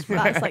 That's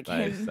like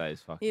him. That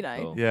is fucking you know.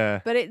 cool. Yeah.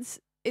 But it's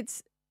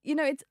you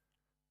know it's.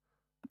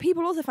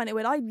 People also find it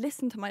weird. I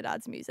listen to my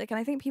dad's music, and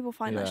I think people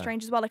find that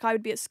strange as well. Like I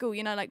would be at school,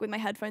 you know, like with my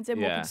headphones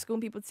in, walking to school,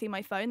 and people would see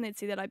my phone, they'd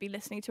see that I'd be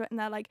listening to it, and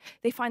they're like,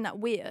 they find that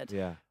weird.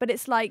 Yeah. But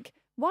it's like,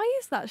 why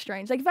is that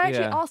strange? Like if I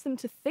actually ask them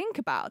to think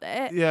about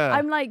it,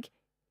 I'm like,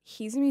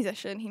 he's a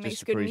musician, he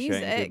makes good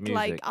music.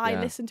 Like I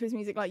listen to his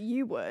music like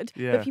you would,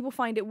 but people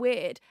find it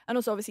weird. And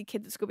also obviously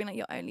kids at school being like,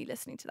 you're only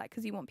listeling to that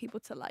because you want people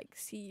to like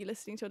see you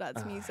listening to your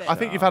dad's music. I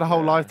think you've had a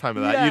whole lifetime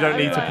of that. You don't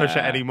need to push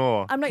it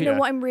anymore. I'm like, no,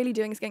 what I'm really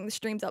doing is getting the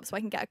streams up so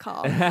I can get a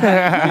car.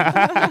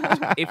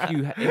 if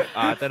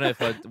I don't know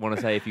if I want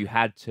to say if you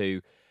had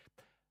to,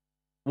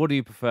 what do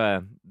you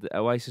prefer, the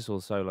Oasis or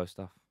the solo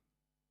stuff?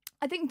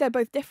 I think they're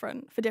both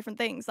different for different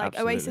things. Like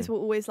Absolutely. Oasis will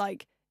always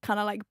like kind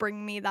of like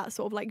bring me that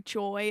sort of like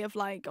joy of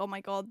like, oh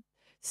my God,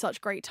 such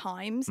great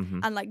times.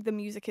 And like the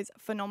music is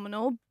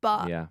phenomenal.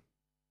 But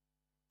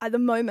at the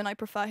moment I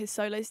prefer his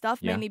solo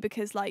stuff mainly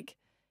because like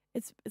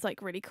it's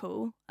like really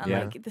cool, and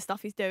Yeah. like the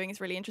stuff he's doing is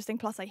really interesting.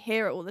 Plus, I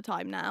hear it all the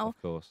time now,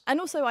 Of course.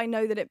 and also I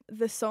know that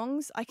the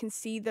songs, I can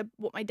see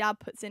what my dad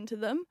puts into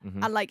them,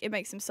 Mhm. and like it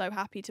makes him so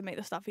happy to make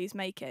the stuff he's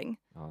making,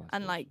 Oh, that's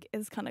and awesome. like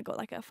it's kind of got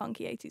like a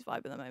funky 80s vibe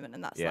at the moment,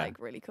 and that's Yeah. like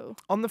really cool.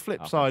 On the flip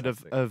Oh, side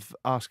fantastic. of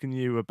asking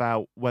you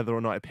about whether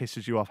or not it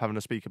pisses you off having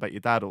to speak about your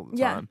dad all the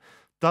Yeah. time,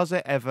 does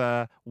it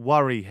ever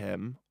worry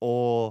him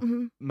or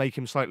Mhm. make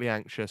him slightly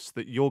anxious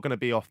that you're going to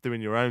be off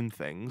doing your own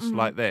things Mhm.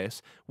 like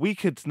this? We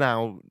could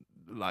now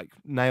like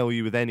nail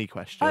you with any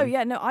question. Oh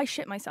yeah, no, I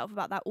shit myself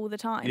about that all the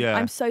time. Yeah.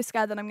 I'm so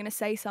scared that I'm going to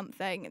say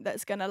something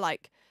that's going to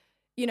like,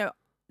 you know,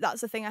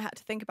 that's the thing I had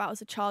to think about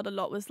as a child a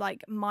lot, was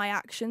like my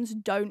actions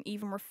don't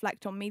even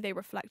reflect on me, they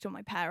reflect on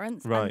my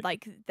parents Right. and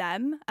like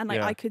them, and like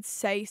Yeah. I could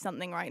say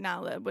something right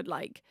now that would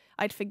like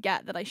I'd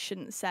forget that I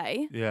shouldn't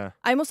say. Yeah,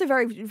 I'm also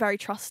very very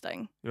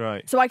trusting,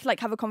 right. so I could like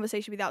have a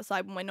conversation with you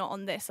outside when we're not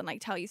on this and like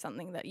tell you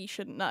something that you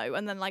shouldn't know,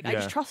 and then like I Yeah.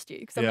 just trust you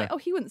because I'm Yeah. like, oh,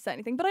 he wouldn't say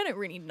anything, but I don't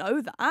really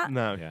know that.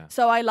 No, Yeah.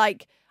 So I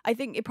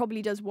think it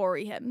probably does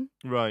worry him.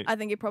 right. I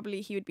think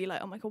he would be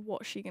like, oh my God,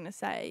 what's she gonna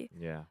say?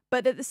 Yeah.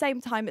 But at the same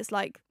time, it's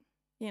like,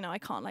 you know, I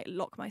can't like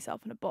lock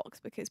myself in a box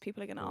because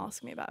people are gonna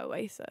ask me about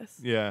Oasis.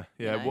 Yeah,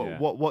 yeah. know? What, Yeah.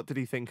 what did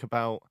he think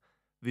about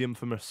the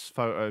infamous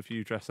photo of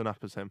you dressing up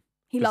as him?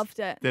 He Just- loved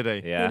it. Did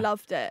he? Yeah. He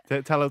loved it.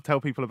 Tell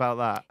people about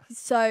that.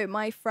 So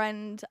my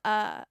friend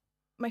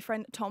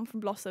Tom from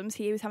Blossoms,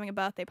 he was having a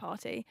birthday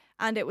party,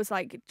 and it was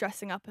like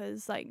dressing up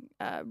as like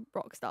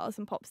rock stars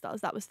and pop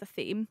stars. That was the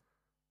theme.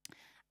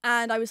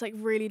 And I was like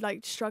really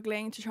like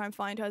struggling to try and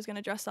find who I was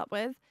gonna dress up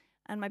with.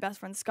 And my best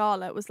friend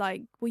Scarlett was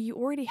like, well, you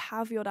already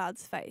have your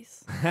dad's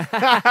face.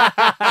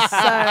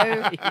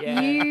 So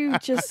you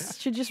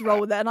should just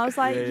roll with it. And I was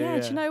like, yeah,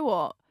 do you know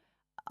what?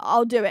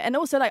 I'll do it. And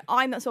also, like,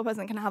 I'm that sort of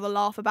person that can have a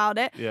laugh about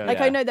it. Yeah. Like,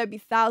 Yeah. I know there'd be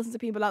thousands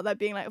of people out there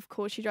being like, of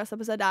course she dressed up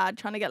as her dad,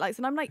 trying to get likes.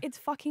 And I'm like, it's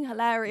fucking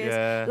hilarious.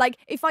 Yeah. Like,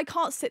 if I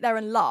can't sit there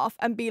and laugh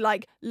and be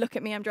like, look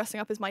at me, I'm dressing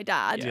up as my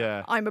dad.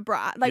 Yeah. I'm a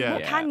brat. Like, Yeah.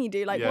 what can you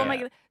do? Like, what am I Yeah.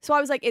 gonna? So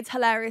I was like, it's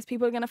hilarious.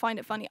 People are gonna find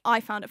it funny. I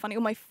found it funny.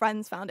 All my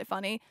friends found it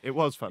funny. It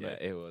was funny. Yeah,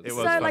 it was. It So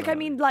was like, I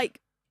funny. mean, like,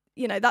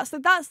 you know, that's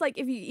like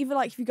if you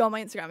go on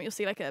my Instagram, you'll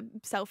see like a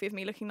selfie of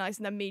me looking nice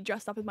and then me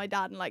dressed up as my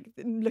dad and like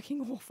looking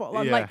awful.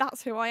 I'm Yeah. like,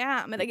 that's who I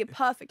am, and like it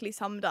perfectly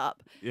summed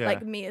up Yeah.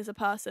 like me as a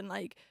person,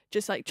 like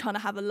just like trying to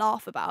have a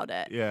laugh about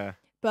it. Yeah.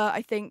 But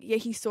I think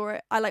he saw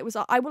it. I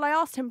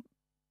asked him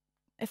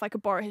if I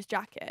could borrow his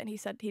jacket, and he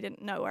said he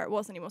didn't know where it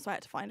was anymore, so I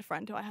had to find a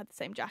friend who I had the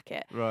same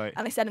jacket. Right.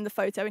 And I sent him the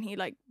photo, and he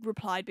like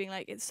replied being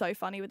like, it's so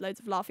funny with loads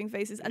of laughing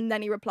faces. And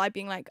then he replied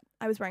being like,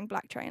 I was wearing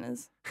black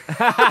trainers. And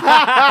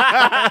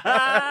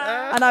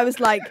I was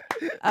like,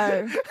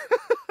 oh,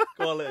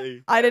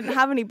 Quality. I didn't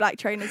have any black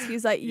trainers. He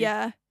was like,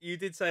 yeah. You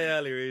did say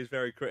earlier he was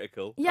very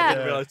critical. Yeah. I didn't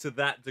Yeah. realise to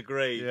that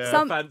degree. Yeah.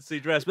 Some- Fancy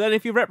dress. But then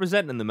if you're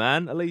representing the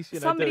man, at least, you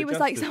know, Somebody do it was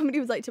like, justice.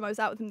 to him, I was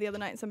out with him the other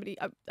night, and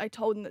I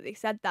told them that they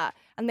said that,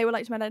 and they were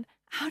like to my dad,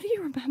 how do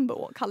you remember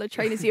what colour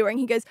trainers you were wearing?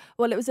 He goes,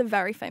 well, it was a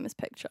very famous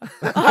picture.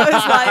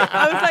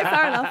 I was like,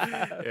 fair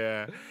enough.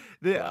 Yeah.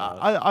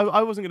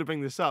 I wasn't going to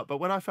bring this up, but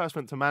when I first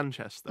went to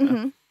Manchester,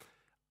 Mhm.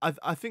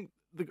 I think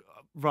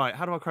right.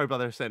 How do I crowbar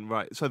this in?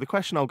 Right. So the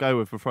question I'll go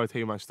with before I tell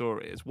you my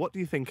story is, what do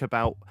you think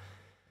about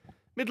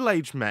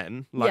middle-aged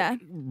men like Yeah.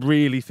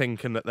 really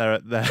thinking that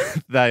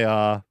they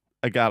are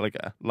a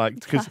Gallagher? Like,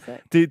 because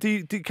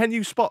Classic. can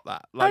you spot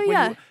that? Like, Oh,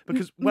 yeah.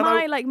 because when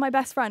my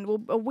best friend,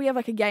 we have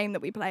like a game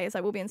that we play. It's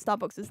like we'll be in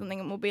Starbucks or something,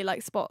 and we'll be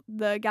like, spot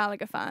the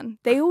Gallagher fan.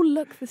 They all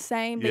look the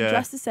same. They Yeah.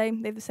 dress the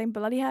same. They have the same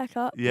bloody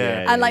haircut.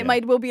 yeah, And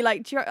like we'll be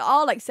like,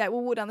 I'll like say,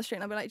 we'll walk down the street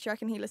and I'll be like, do you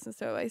reckon he listens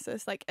to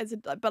Oasis? Like,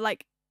 but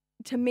like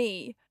to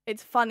me,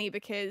 it's funny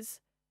because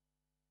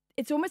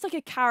it's almost like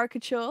a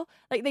caricature.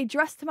 Like they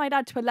dress to my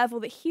dad to a level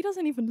that he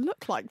doesn't even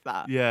look like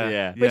that. yeah,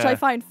 Yeah. Which I yeah.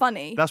 find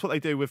funny. That's what they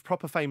do with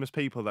proper famous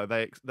people, though.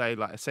 They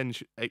like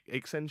accentuate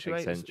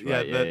Accentuate,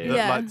 yeah, yeah, yeah.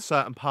 Yeah. like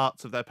certain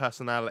parts of their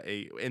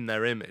personality in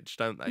their image,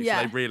 don't they?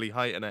 Yeah. So they really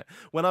heighten it.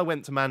 When I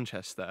went to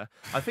Manchester,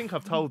 I think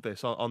I've told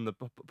this on the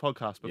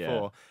podcast Yeah,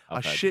 before. I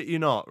I've heard. shit you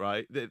not,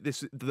 right?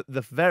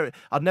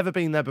 I'd never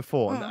been there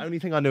before, and the only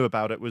thing I knew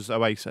about it was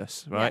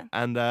Oasis, right?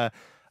 Yeah.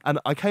 And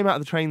I came out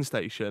of the train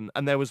station,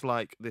 and there was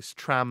like this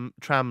tram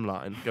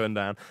line going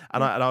down,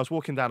 and I was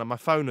walking down, and my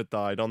phone had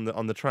died on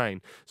the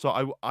train.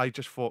 So I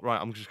just thought,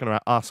 right, I'm just going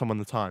to ask someone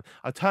the time.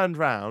 I turned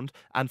round,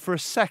 and for a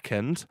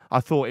second,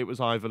 I thought it was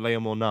either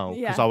Liam or Noel,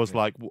 because Yeah. I was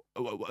like,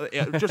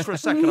 just for a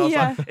second, I was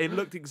Yeah. like, it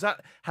looked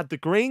had the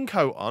green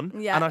coat on,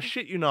 Yeah. and I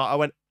shit you not, I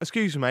went,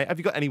 excuse me, mate, have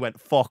you got? And he went,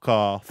 fuck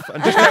off,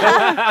 and just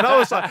and I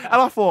was like, and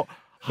I thought,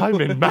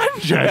 I'm in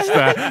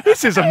Manchester.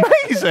 This is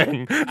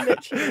amazing.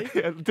 Literally.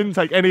 It didn't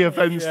take any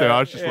offence to it. I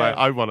was just Yeah. like,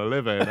 I want to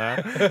live here now.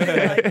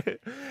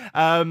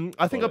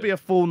 I think I'd be a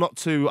fool not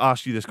to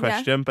ask you this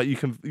question, but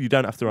you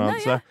don't have to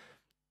answer. yeah.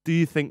 Do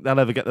you think they'll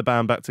ever get the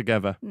band back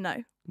together?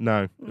 No.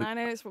 No. I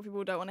know it's what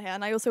people don't want to hear.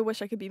 And I also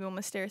wish I could be more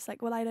mysterious.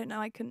 Like, well, I don't know.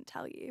 I couldn't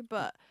tell you.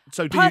 But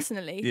So do you,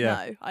 personally,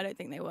 yeah. no, I don't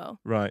think they will.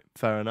 right,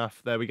 fair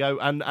enough. There we go.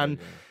 And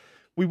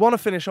We want to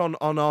finish on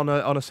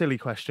a silly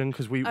question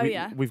because Oh,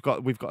 yeah. we've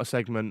got a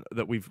segment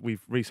that we've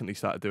recently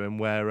started doing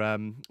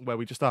where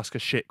we just ask a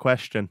shit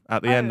question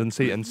at the end and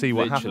see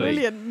what happens. Literally.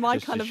 Brilliant, my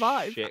Just kind a of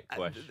vibe. Shit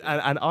question.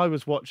 And I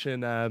was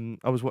watching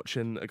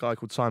a guy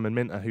called Simon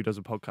Minter who does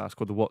a podcast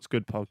called the What's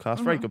Good podcast,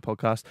 very good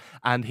podcast,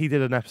 and he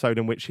did an episode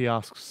in which he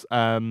asks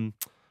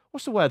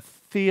what's the word,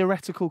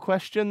 theoretical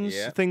questions,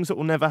 Yeah. things that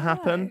will never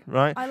happen,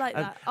 right? I like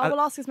And- that. I will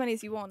ask as many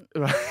as you want.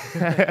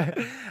 Right.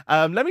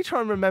 Let me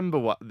try and remember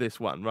what this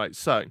one. Right,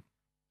 so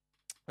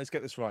let's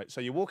get this right.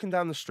 So you're walking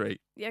down the street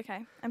Yeah,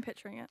 okay. I'm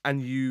picturing it.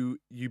 and you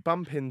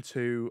bump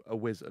into a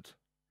wizard,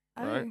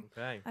 Oh, right?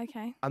 Okay.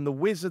 okay. And the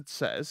wizard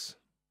says,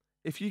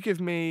 "If you give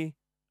me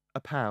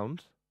 £1,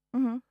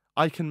 Mm-hmm.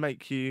 I can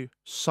make you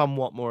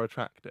somewhat more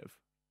attractive."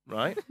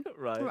 Right?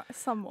 Right. Right,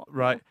 somewhat.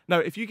 Right. No,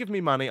 if you give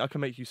me money, I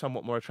can make you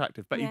somewhat more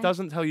attractive. But he Yeah.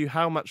 doesn't tell you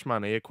how much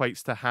money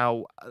equates to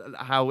how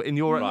in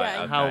your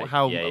Right, how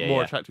okay. Yeah, more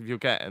yeah. attractive you're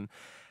getting.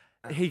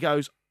 He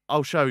goes,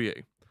 "I'll show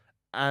you."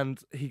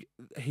 And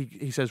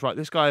he says, "Right,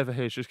 this guy over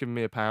here is just giving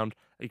me £1."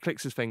 He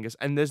clicks his fingers,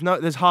 and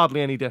there's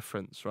hardly any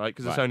difference, right?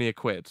 Because it's Right. only a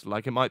quid.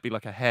 Like it might be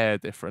like a hair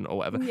different or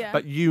whatever. Yeah.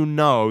 But you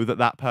know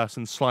that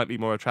person's slightly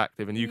more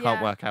attractive, and you can't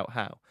Yeah. work out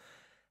how.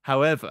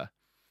 However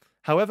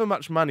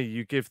much money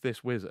you give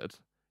this wizard,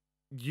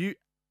 you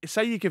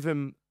say you give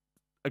him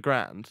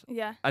 £1,000,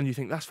 Yeah. and you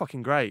think that's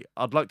fucking great.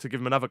 I'd like to give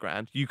him another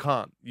 £1,000. You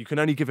can't. You can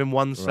only give him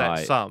one set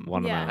Right, sum,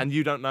 one Yeah. amount. and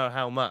you don't know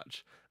how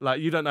much.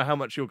 Like you don't know how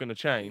much you're going to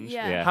change.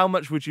 Yeah. Yeah. How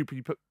much would you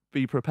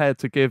be prepared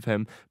to give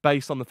him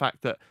based on the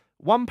fact that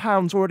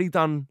 £1's already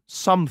done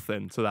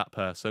something to that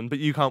person, but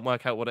you can't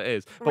work out what it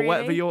is. But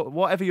Really?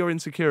 whatever your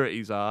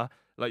insecurities are,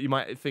 like you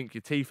might think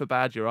your teeth are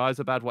bad, your eyes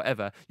are bad,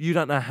 whatever. You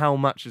don't know how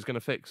much is going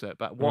to fix it.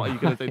 But what are you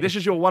going to do? This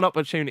is your one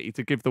opportunity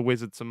to give the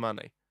wizard some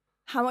money.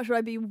 How much would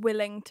I be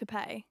willing to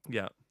pay?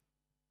 Yeah.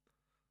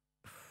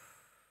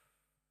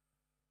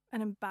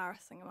 An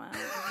embarrassing amount.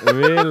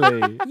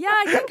 Really? Yeah,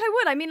 I think I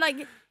would. I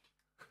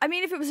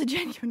mean, if it was a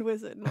genuine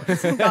wizard, not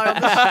just some guy on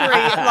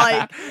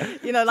the street,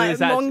 like, you know, like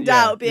it's actually- monged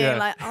yeah, out, being yeah.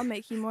 like, "I'll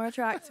make you more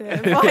attractive."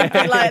 I'd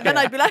be like, then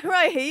I'd be like,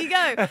 "Right, here you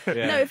go."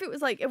 Yeah. No, if it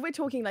was like, if we're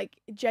talking like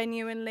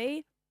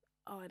genuinely,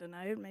 I don't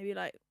know, maybe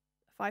like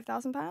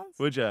 £5,000.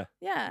 Would you?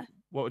 Yeah,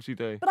 What would you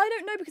do? but I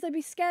don't know because I'd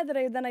be scared that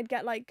then I'd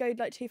get like go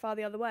like too far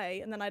the other way,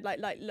 and then I'd like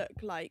look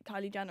like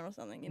Kylie Jenner or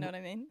something. You know what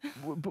I mean?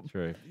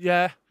 True.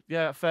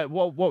 Yeah, fair.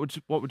 What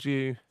would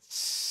you?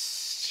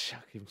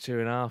 Chuck him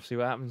 2.5, see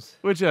what happens.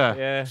 Would you?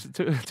 Yeah.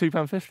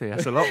 £2.50.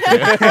 That's a lot.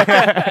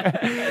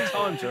 For you.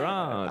 Times are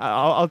hard.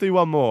 I'll do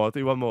one more.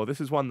 This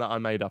is one that I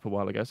made up a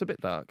while ago. It's a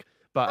bit dark,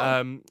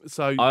 but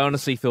so I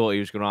honestly thought he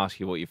was going to ask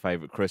you what your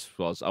favourite crisp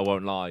was. I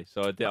won't lie.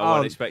 So I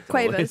won't expect it.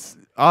 Quavers.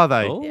 are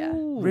they Yeah.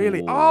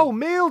 really? Oh,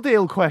 meal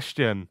deal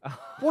question.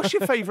 What's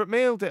your favourite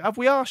meal deal? Have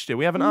we asked you?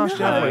 We haven't asked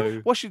you. Have we?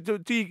 No. What's your,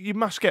 do you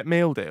must get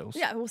meal deals?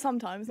 Yeah, well,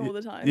 sometimes, not all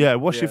the time. Yeah.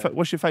 What's Yeah.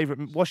 your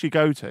favourite? What's your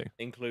go-to?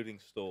 Including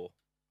store.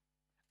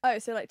 Oh,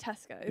 so like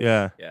Tesco's.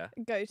 Yeah. Yeah.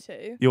 Go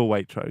to You're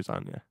Waitrose,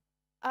 aren't you?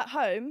 at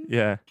home.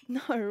 Yeah.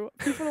 No,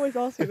 people always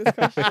ask me this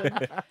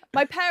question.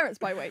 My parents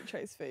buy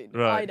Waitrose food.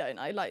 Right. I don't.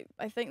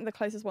 I think the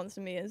closest ones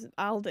to me is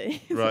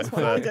Aldi. Right, That's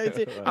what I fair. go to.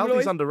 Right. People Aldi's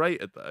always-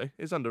 underrated though.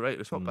 It's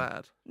underrated. It's not Mm.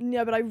 bad.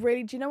 Yeah, but I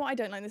really. Do you know what I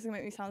don't like? This is gonna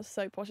make me sound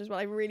so posh as well.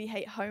 I really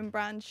hate home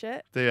brand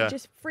shit. Do ya? It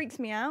just freaks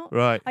me out.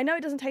 Right. I know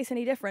it doesn't taste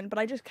any different, but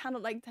I just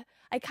cannot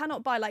I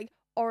cannot buy like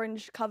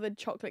orange covered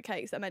chocolate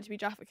cakes that are meant to be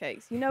Jaffa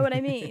cakes. You know what I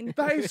mean?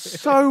 That is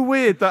so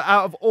weird that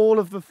out of all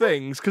of the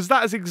things, because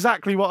that is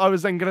exactly what I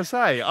was then going to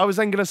say. I was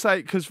then going to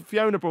say, because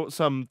Fiona brought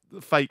some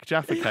fake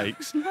Jaffa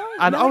cakes. No,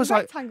 And they're I was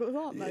like- rectangles,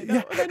 aren't they?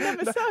 Yeah. They're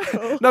never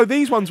circle. No,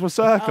 these ones were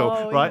circle,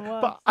 Oh, right?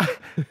 even But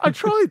I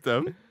tried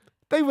them.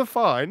 They were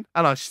fine,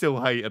 and I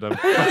still hated them.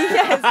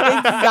 Yes,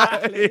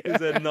 exactly.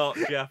 Is it not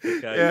Jaffa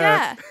cake?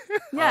 Yeah.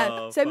 Yeah.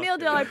 Oh, So meal fucking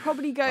deal, I'd hell.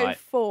 probably go Right.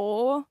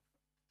 for.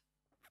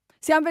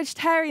 See, I'm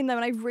vegetarian though,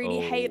 and I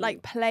really hate Oh.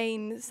 like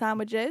plain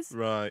sandwiches.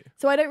 Right.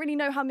 So I don't really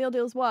know how meal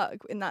deals work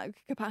in that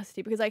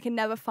capacity because I can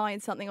never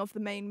find something off the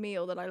main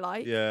meal that I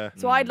like. Yeah.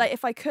 So I'd like,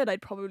 if I could,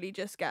 I'd probably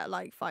just get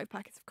like 5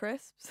 packets of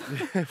crisps,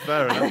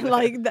 Fair and enough. then,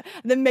 like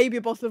then maybe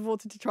a bottle of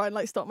water to try and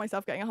like stop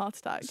myself getting a heart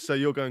attack. So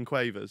you're going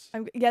Quavers.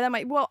 Yeah, that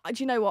might. Well,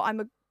 do you know what? I'm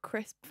a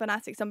crisp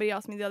fanatic. Somebody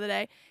asked me the other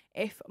day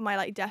if my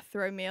like death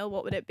row meal,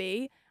 what would it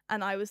be?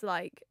 And I was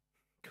like,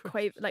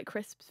 like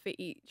crisps for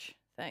each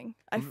thing.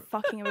 I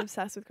fucking am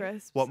obsessed with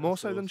crisps. What, more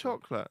That's so than awesome.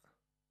 chocolate?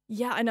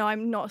 Yeah, I know.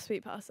 I'm not a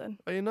sweet person.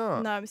 Are you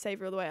not? No, I'm a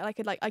savoury all the way. I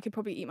could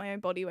probably eat my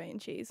own body weight in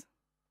cheese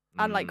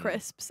and like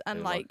crisps and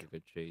I like. a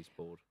good cheese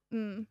board.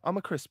 I'm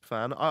a crisp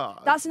fan.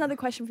 That's another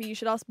question for you. You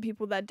should ask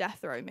people their death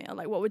row meal.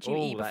 Like, what would you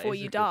Oh, eat that before is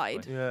a you good died?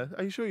 question. Yeah.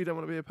 Are you sure you don't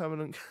want to be a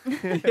permanent?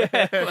 Like,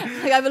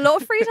 I have a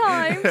lot of free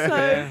time,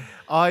 so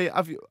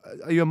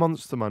Are you a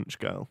Monster Munch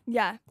girl?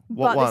 yeah.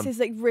 What but one? this is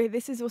like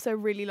this is also a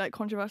really like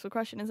controversial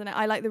question, isn't it?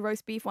 I like the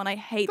roast beef one. I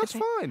hate That's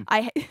the. fine.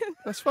 I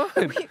That's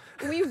fine.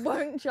 we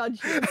won't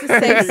judge you. It's a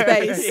safe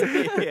space.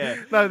 Yeah.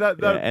 No, that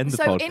Yeah, end the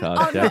So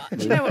podcast.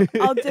 do you know what?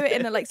 I'll do it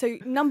in a like. So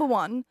number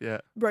 1, yeah.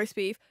 roast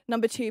beef.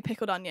 Number 2,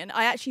 pickled onion.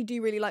 I actually actually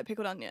do really like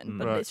pickled onion,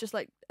 but Right. it's just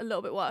like a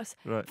little bit worse.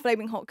 Right.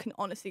 Flaming hot can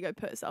honestly go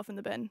put itself in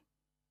the bin.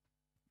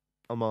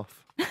 I'm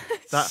off.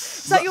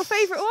 Is that your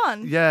favourite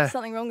one? Yeah.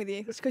 Something wrong with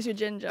you. It's because you're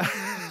ginger.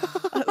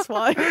 That's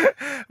why.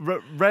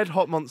 Red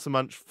Hot Monster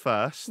Munch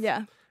first.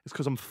 Yeah. It's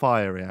because I'm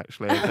fiery,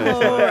 actually.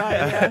 Oh,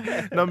 right,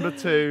 yeah. Number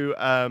 2,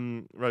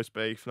 roast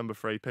beef. Number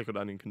 3, pickled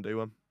onion can do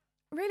one.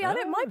 Really, I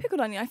don't mind pickled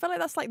onion. I feel like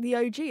that's like the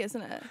OG,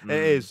 isn't it? It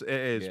is.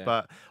 Yeah.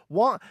 But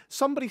what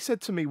somebody said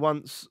to me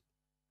once,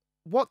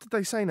 what did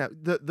they say now?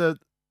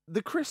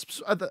 The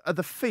crisps are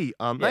the feet,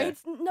 aren't they? Yeah.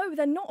 No,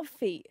 they're not of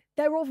feet.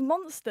 They're of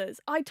monsters.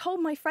 I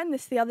told my friend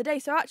this the other day.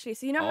 So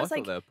you know Oh, how I it's thought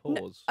like they were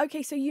paws.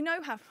 okay, so you know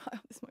how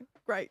this is my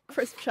great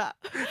crisp chat.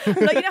 Like,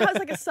 you know how it's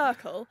like a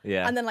circle,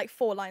 Yeah. and then like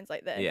 4 lines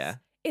like this. Yeah.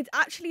 It's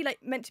actually like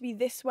meant to be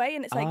this way,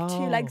 and it's like 2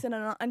 legs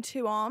and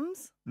 2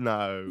 arms.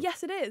 No.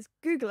 Yes, it is.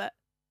 Google it.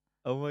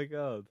 Oh my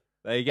god.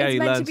 There you go. It's you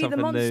meant learn to be the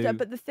something monster, new.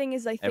 but the thing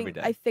is, every day.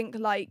 I think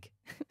like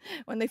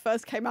when they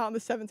first came out in the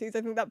 70s,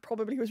 I think that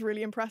probably was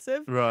really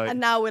impressive. Right. And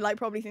now we're like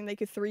probably thinking they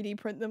could 3D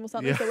print them or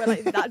something. Yeah. So we're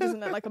like, that doesn't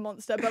look like a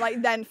monster. But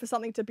like then for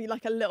something to be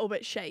like a little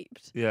bit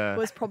shaped Yeah.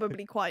 was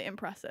probably quite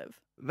impressive.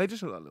 They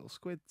just look like little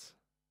squids.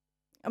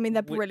 I mean,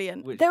 they're Which-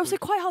 brilliant. which They're also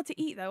squid? quite hard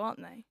to eat though, aren't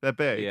they? They're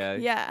big. Yeah.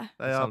 Yeah.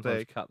 They are Sometimes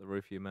big. cut the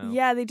roof of your mouth.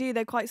 Yeah, they do.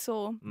 They're quite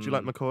sore. Do you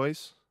like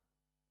McCoy's?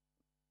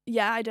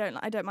 Yeah, I don't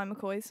mind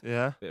McCoy's.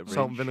 Yeah. Bit of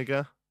Salt and ridge.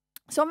 vinegar.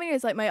 Salt and vinegar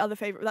is like my other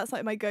favourite. That's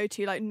like my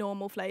go-to, like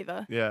normal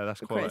flavour. Yeah,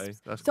 that's For quality.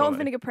 crisps. That's Salt and quality.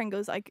 vinegar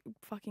Pringles, like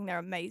fucking, they're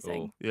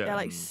amazing. Yeah. They're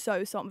like Mm.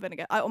 so salt and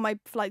vinegar. On my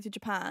flight to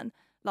Japan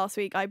last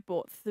week, I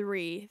bought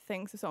 3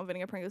 things of salt and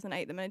vinegar Pringles and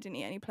ate them, and I didn't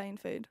eat any plain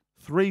food.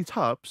 3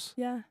 tubs.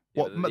 Yeah.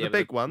 What, the but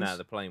big ones? No,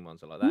 the plain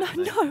ones are like that. No,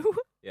 aren't they? no,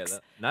 Yeah,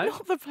 no.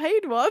 not the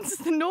plain ones.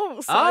 The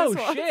normal size Oh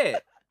ones.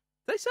 shit!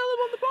 They sell them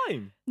on the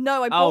plane.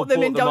 No, I Oh, bought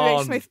them in bought them WH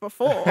on. Smith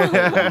before.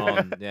 Come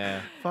on,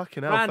 yeah.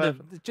 Fucking hell.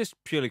 Random, just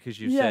purely because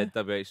you Yeah. said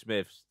WH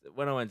Smiths.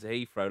 When I went to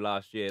Heathrow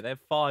last year, they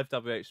have 5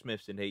 WH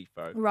Smiths in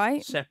Heathrow,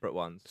 Right. separate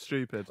ones.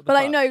 Stupid. But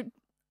like, no,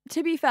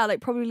 to be fair,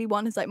 like probably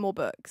one has like more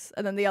books,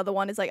 and then the other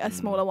one is like a Mm.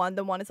 smaller one.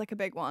 Then one is like a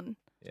big one.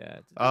 Yeah.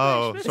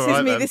 Oh, WH it's This all is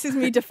right me. then. This is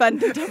me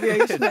defending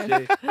WH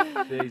Smith.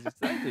 Jesus,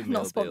 they do meal Not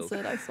deals.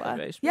 sponsored, I swear.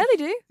 WH Yeah, they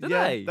do. Do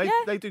yeah, they? Yeah.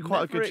 they do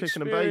quite a good Never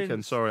chicken and bacon.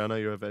 experienced. Sorry, I know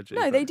you're a veggie.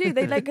 No, but- they do.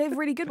 They like have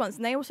really good ones,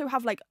 and they also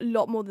have like a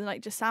lot more than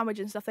like just sandwiches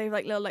and stuff. They have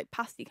like little like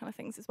pasty kind of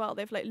things as well.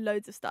 They have like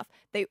loads of stuff.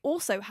 They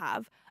also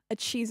have a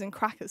cheese and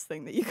crackers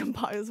thing that you can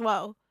buy as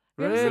well.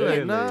 You ever seen Really?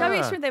 it? Nah.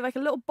 WH Smith, they have like a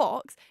little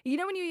box. You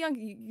know when you were young,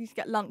 you used to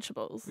get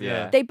Lunchables.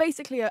 Yeah. They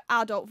basically are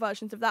adult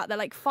versions of that. They're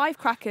like 5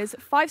 crackers,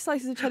 5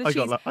 slices of cheddar I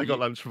cheese. got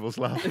Lunchables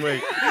last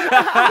week.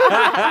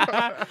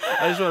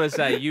 I just want to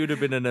say you would have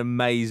been an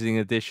amazing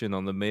addition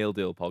on the Meal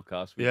Deal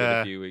podcast we did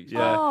Yeah. a few weeks Yeah.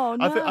 back. Oh,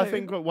 no. I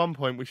think at one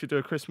point we should do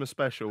a Christmas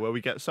special where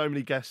we get so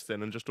many guests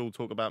in and just all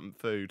talk about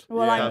food.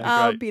 Well, Yeah. That'd be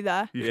I'll great. be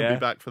there. You Yeah. can be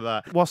back for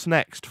that. What's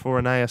next for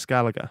Anais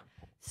Gallagher?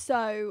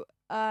 So,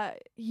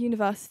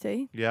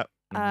 university. Yep.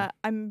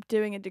 I'm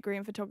doing a degree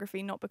in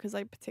photography, not because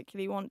I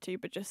particularly want to,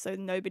 but just so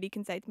nobody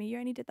can say to me, you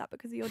only did that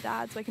because of your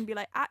dad. So I can be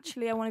like,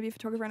 actually, I want to be a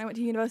photographer and I went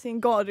to university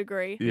and got a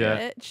degree.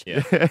 Yeah. Bitch.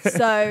 Yeah.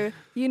 So,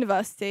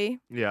 university,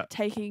 Yeah.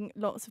 taking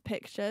lots of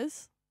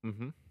pictures,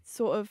 Mm-hmm.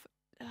 sort of,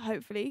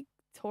 hopefully,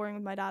 touring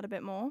with my dad a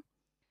bit more.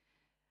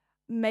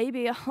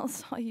 Maybe I'll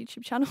start a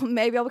YouTube channel.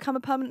 Maybe I'll become a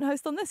permanent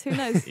host on this. Who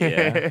knows?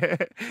 Yeah.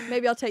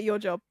 Maybe I'll take your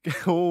job.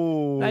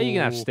 Oh. No, you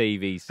can have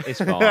Stevie's. It's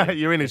fine.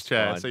 You're in his It's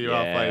chair, fine. so you're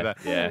halfway there.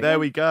 Yeah. There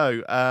we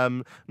go.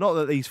 Not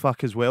that these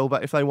fuckers will,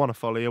 but if they want to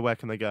follow you, where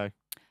can they go?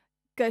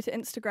 Go to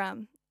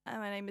Instagram.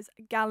 My name is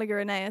Gallagher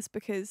Anais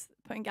because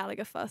putting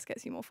Gallagher first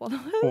gets you more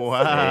followers.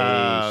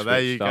 Wow. Hey,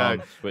 There you switched go.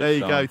 on, There you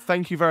switched go. on.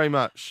 Thank you very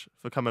much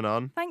for coming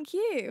on. Thank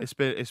you.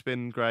 It's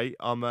been great.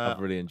 I've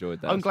really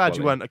enjoyed that. I'm It's glad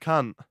you quality. weren't a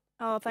cunt.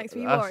 Oh, thanks. Were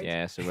you That's- worried?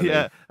 Yeah, it's a relief.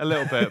 Yeah, a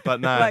little bit, but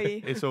no, Were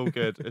you? it's all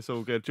good. It's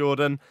all good.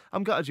 Jordan,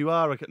 I'm gutted you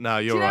are. No,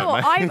 Do you're you know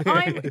right, what?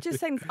 mate. I'm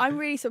just saying. I'm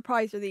really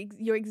surprised with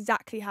you're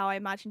exactly how I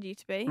imagined you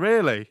to be.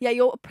 Really? Yeah,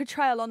 your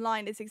portrayal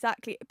online is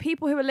exactly.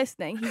 People who are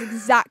listening, he's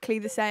exactly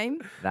the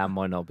same. That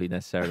might not be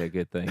necessarily a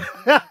good thing.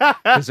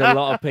 Because a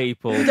lot of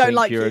people Don't think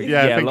like you're you.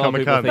 Yeah, a think lot I'm of a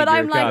people cunt. think But you're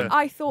I'm a like, cunt.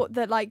 I thought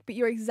that but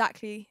you're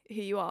exactly who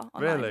you are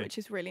online, Really? which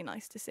is really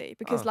nice to see.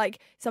 Because Oh. like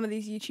some of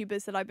these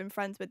YouTubers that I've been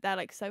friends with, they're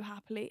like so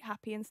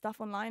happy and stuff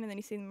online, and then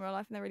you see them in real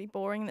life and they're really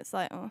boring, and it's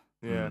like, oh.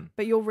 Yeah. Mm.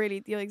 But you're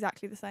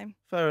exactly the same.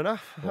 Fair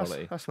enough.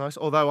 Quality. That's nice.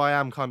 Although I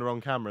am kind of on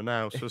camera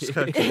now, so as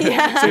soon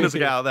Yeah. as I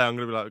get out there, I'm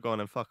going to be like, go on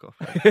and fuck off.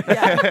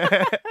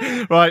 Yeah.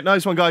 Right,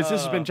 nice one, guys.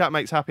 This has been Jack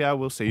Makes Happy Hour.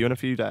 We'll see you in a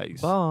few days.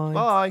 Bye.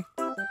 Bye.